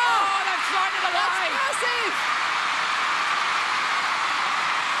 Oh, they've thrown it away. That's massive.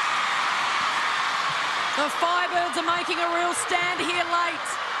 The Firebirds are making a real stand here late.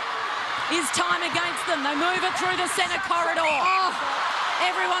 Is time against them. They move it through the centre corridor. Oh,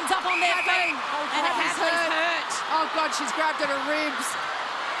 everyone's up on their feet. And Hadley's hurt. Oh, God, she's grabbed at her ribs.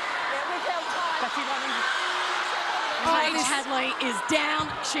 Paige Hadley is down.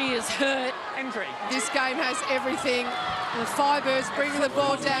 She is hurt. Injury. This game has everything. The Firebirds bringing the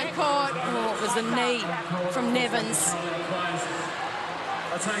ball down court. Oh, it was a knee from Nevins. Oh.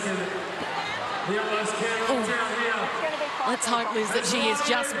 Let's hope, Liz, that she is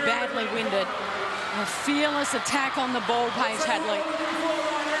just badly winded. A fearless attack on the ball, Paige Hadley.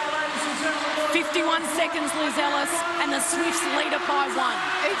 51 seconds, Liz Ellis, and the Swifts lead it by 1.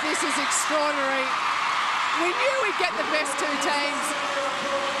 This is extraordinary. We knew we'd get the best 2 teams.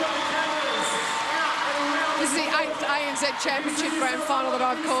 This is the 8th ANZ Championship grand final that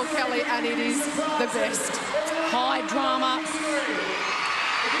I've called, Kelly, and it is the best. High drama. This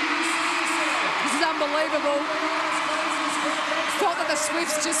is unbelievable. Thought that the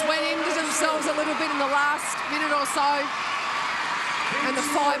Swifts just went into themselves a little bit in the last minute or so, and the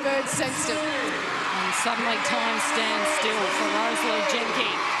Firebirds sensed it. And suddenly time stands still for Rosalie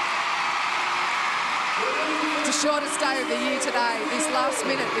Jenke. It's the shortest day of the year today. This last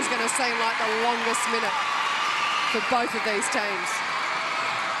minute is going to seem like the longest minute for both of these teams.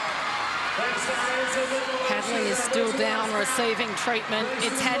 Hadley is still down receiving treatment.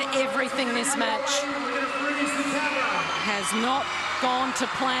 It's had everything this match. Has not gone to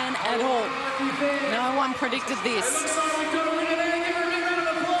plan at all. No one predicted this.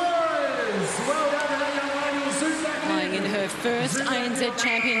 Playing in her first ANZ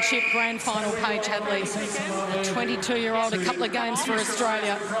Championship Grand Final, Paige Hadley, a 22-year-old, a couple of games for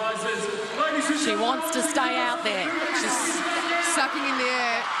Australia. She wants to stay out there. She's sucking in the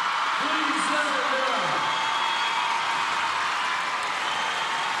air.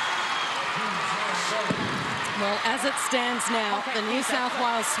 Well, as it stands now, the New South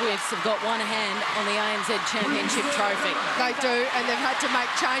Wales Swifts have got one hand on the ANZ Championship trophy. They do, and they've had to make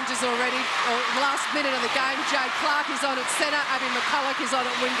changes already. Last minute of the game, Jade Clark is on at centre, Abby McCulloch is on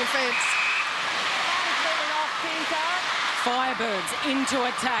at wing defence. Firebirds into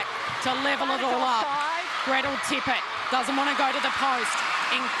attack to level it all up. Gretel Tippett doesn't want to go to the post.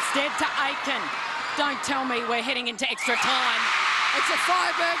 Instead to Aiken. Don't tell me we're heading into extra time. It's a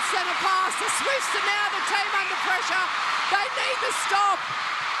Firebirds centre pass. The Swifts are now the team under pressure. They need to stop.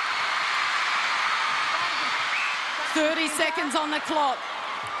 30 seconds on the clock.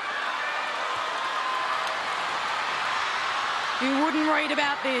 You wouldn't read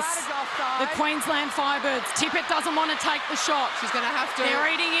about this. The Queensland Firebirds. Tippett doesn't want to take the shot. She's going to have to. They're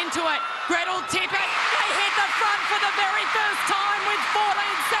eating into it. Gretel Tippett. They hit the front for the very first time with 14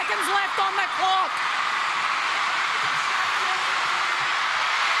 seconds left on the clock.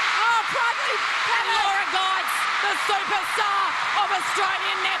 Oh, Bradley. And Laura Geitz, the superstar of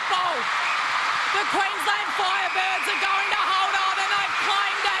Australian netball. The Queensland Firebirds are going to hold on, and they've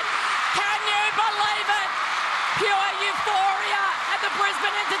claimed it. Can you believe it? Pure euphoria at the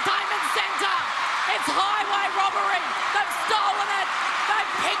Brisbane Entertainment Centre. It's highway robbery. They've stolen it.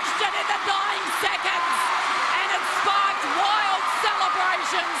 They've pitched it in the dying seconds. And it sparked wild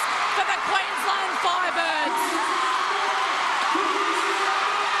celebrations for the Queensland Firebirds.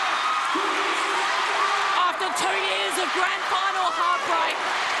 After 2 years of grand final heartbreak,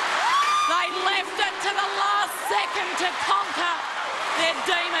 they left it to the last second to conquer their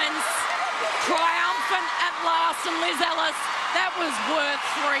demons. Triumphant at last, and Liz Ellis, that was worth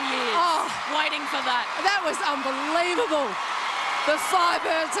 3 years. Oh, waiting for that. That was unbelievable. The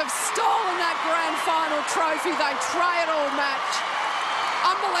Firebirds have stolen that grand final trophy. They try it all match.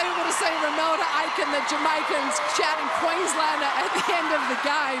 Unbelievable to see Romelda Aiken, the Jamaicans, shouting Queenslander at the end of the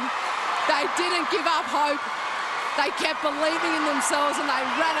game. They didn't give up hope. They kept believing in themselves, and they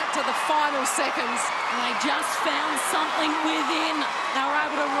ran it to the final seconds. They just found something within. They were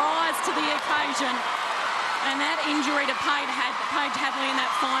able to rise to the occasion. And that injury to Paige Hadley in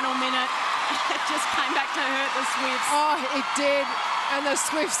that final minute, it just came back to hurt the Swifts. Oh, it did. And the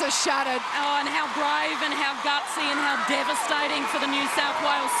Swifts are shattered. Oh, and how brave and how gutsy and how devastating for the New South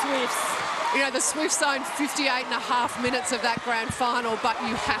Wales Swifts. You know, the Swifts owned 58.5 minutes of that grand final, but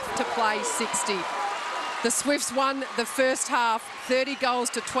you have to play 60. The Swifts won the first half, 30 goals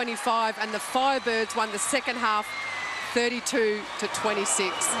to 25, and the Firebirds won the second half, 32 to 26.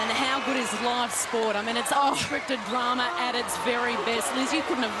 And how good is live sport? I mean, it's unscripted drama at its very best. Liz, you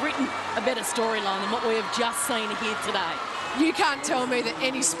couldn't have written a better storyline than what we have just seen here today. You can't tell me that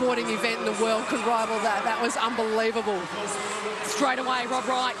any sporting event in the world could rival that. That was unbelievable. Straight away, Rob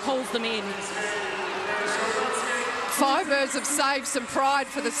Wright calls them in. Firebirds have saved some pride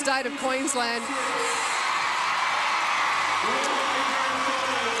for the state of Queensland.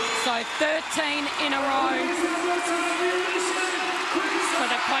 So 13 in a row for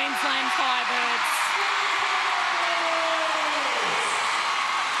the Queensland Firebirds.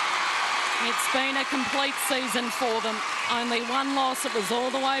 It's been a complete season for them. Only one loss. It was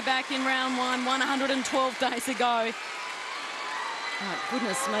all the way back in round one, 112 days ago. Oh,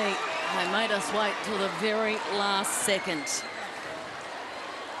 goodness me. They made us wait till the very last second.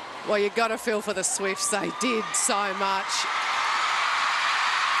 Well, you've got to feel for the Swifts. They did so much.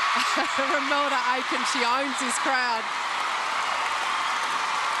 Romelda Aiken, she owns this crowd.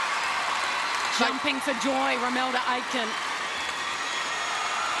 Jumping for joy, Romelda Aiken.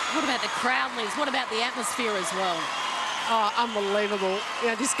 What about the crowd, Liz? What about the atmosphere as well? Oh, unbelievable. You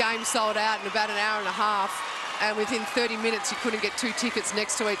know, this game sold out in about an hour and a half, and within 30 minutes you couldn't get two tickets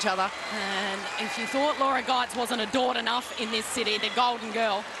next to each other. And if you thought Laura Geitz wasn't adored enough in this city, the Golden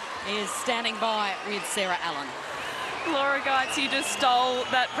Girl is standing by with Sarah Allen. Laura Geitz, you just stole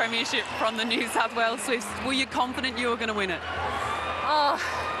that premiership from the New South Wales Swifts. Were you confident you were going to win it? Oh,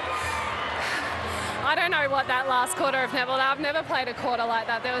 I don't know what that last quarter of netball. I've never played a quarter like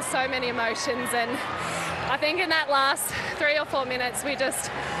that. There were so many emotions, and I think in that last 3 or 4 minutes, we just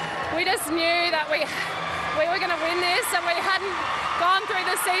knew that we were going to win this, and we hadn't gone through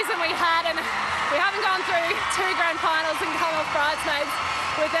the season we had, and we haven't gone through 2 grand finals and come off bridesmaids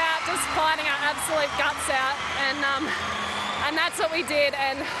without just fighting our absolute guts out, and that's what we did.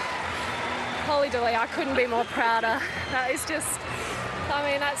 And holy dooly, I couldn't be more prouder. That is just, I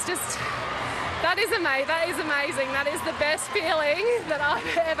mean, that is amazing. That is amazing. That is the best feeling that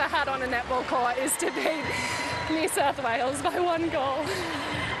I've ever had on a netball court, is to beat New South Wales by 1 goal.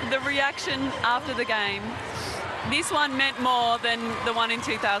 The reaction after the game, this one meant more than the one in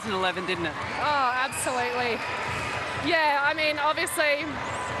 2011, didn't it? Oh, absolutely. Yeah, I mean, obviously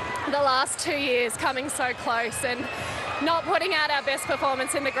the last 2 years coming so close and not putting out our best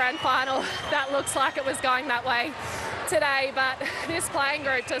performance in the grand final, that looks like it was going that way today. But this playing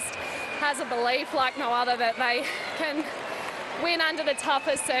group just has a belief like no other that they can win under the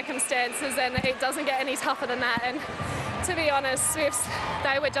toughest circumstances, and it doesn't get any tougher than that. And to be honest, Swifts,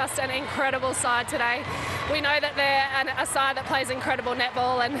 they were just an incredible side today. We know that they're a side that plays incredible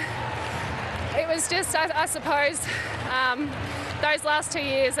netball, and it was just, I suppose, those last 2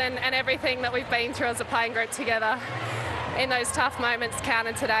 years and everything that we've been through as a playing group together in those tough moments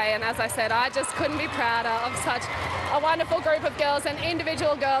counted today. And as I said, I just couldn't be prouder of such a wonderful group of girls and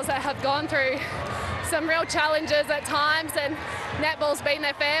individual girls that have gone through some real challenges at times, and netball's been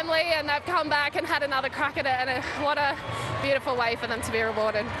their family, and they've come back and had another crack at it, and what a beautiful way for them to be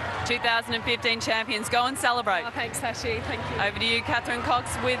rewarded. 2015 champions, go and celebrate. Oh, thanks, Sashi. Thank you. Over to you, Catherine Cox,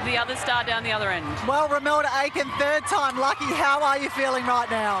 with the other star down the other end. Well, Ramilda Aiken, 3rd time lucky. How are you feeling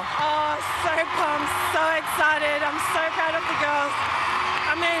right now? Oh, so pumped, so excited. I'm so proud of the girls.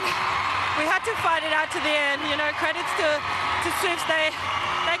 I mean, we had to fight it out to the end. You know, credits to Swifts. They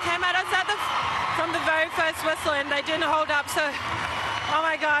came at us from the very first whistle, and they didn't hold up. So, oh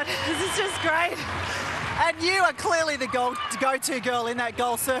my God, this is just great. And you are clearly the go-to girl in that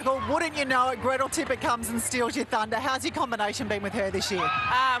goal circle. Wouldn't you know it, Gretel Tippett comes and steals your thunder. How's your combination been with her this year?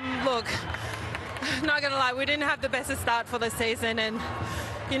 Look, not gonna lie, we didn't have the best start for the season, and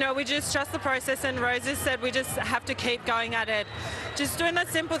you know, we just trust the process, and Rosie said we just have to keep going at it. Just doing the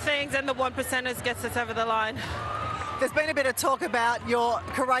simple things, and the 1%ers gets us over the line. There's been a bit of talk about your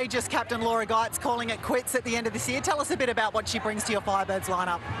courageous captain Laura Geitz calling it quits at the end of this year. Tell us a bit about what she brings to your Firebirds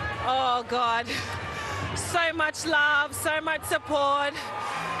lineup. Oh God, so much love, so much support.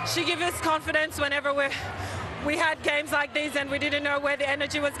 She gives us confidence whenever we had games like these and we didn't know where the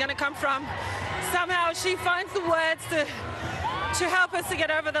energy was going to come from. Somehow she finds the words to help us to get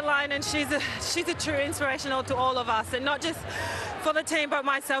over the line, and she's a true inspirational to all of us, and not just for the team but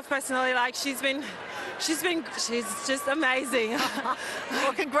myself personally. Like she's just amazing.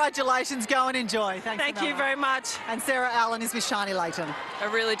 Well, congratulations. Go and enjoy. Thank you very much. And Sarah Allen is with Shani Layton. A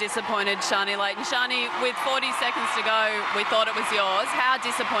really disappointed Shani Layton. Shani, with 40 seconds to go, we thought it was yours. How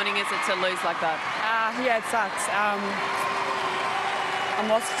disappointing is it to lose like that? Yeah, it sucks. I'm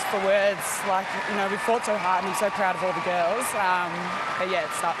lost for words. Like, you know, we fought so hard, and I'm so proud of all the girls. But yeah,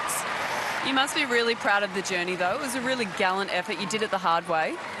 it sucks. You must be really proud of the journey, though. It was a really gallant effort. You did it the hard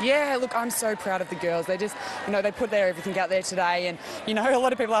way. Yeah, look, I'm so proud of the girls. They just, you know, they put their everything out there today, and, you know, a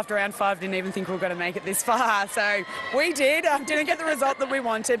lot of people after round 5 didn't even think we were going to make it this far. So we did. Didn't get the result that we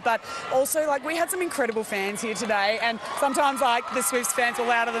wanted, but also, like, we had some incredible fans here today, and sometimes, like, the Swifts fans were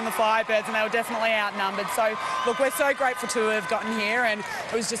louder than the Firebirds, and they were definitely outnumbered. So, look, we're so grateful to have gotten here, and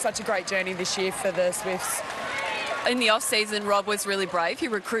it was just such a great journey this year for the Swifts. In the off-season, Rob was really brave. He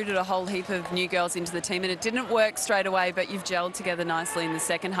recruited a whole heap of new girls into the team, and it didn't work straight away, but you've gelled together nicely in the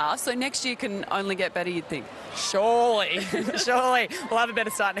second half. So next year can only get better, you'd think. Surely. Surely. We'll have a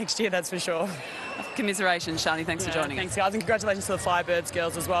better start next year, that's for sure. Commiserations, Shani. Thanks for joining us. Thanks, guys, and congratulations to the Firebirds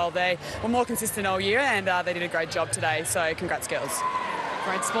girls as well. They were more consistent all year, and they did a great job today, so congrats, girls.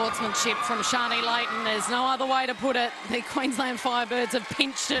 Great sportsmanship from Shani Layton. There's no other way to put it. The Queensland Firebirds have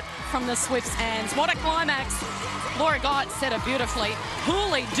pinched it from the Swifts' hands. What a climax. Laura Geitz said it beautifully.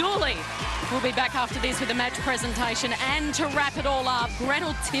 Hooly dooly. We'll be back after this with a match presentation, and to wrap it all up,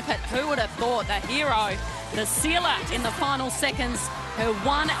 Gretel Tippett, who would have thought, the hero, the sealer in the final seconds, her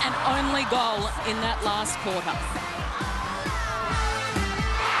one and only goal in that last quarter.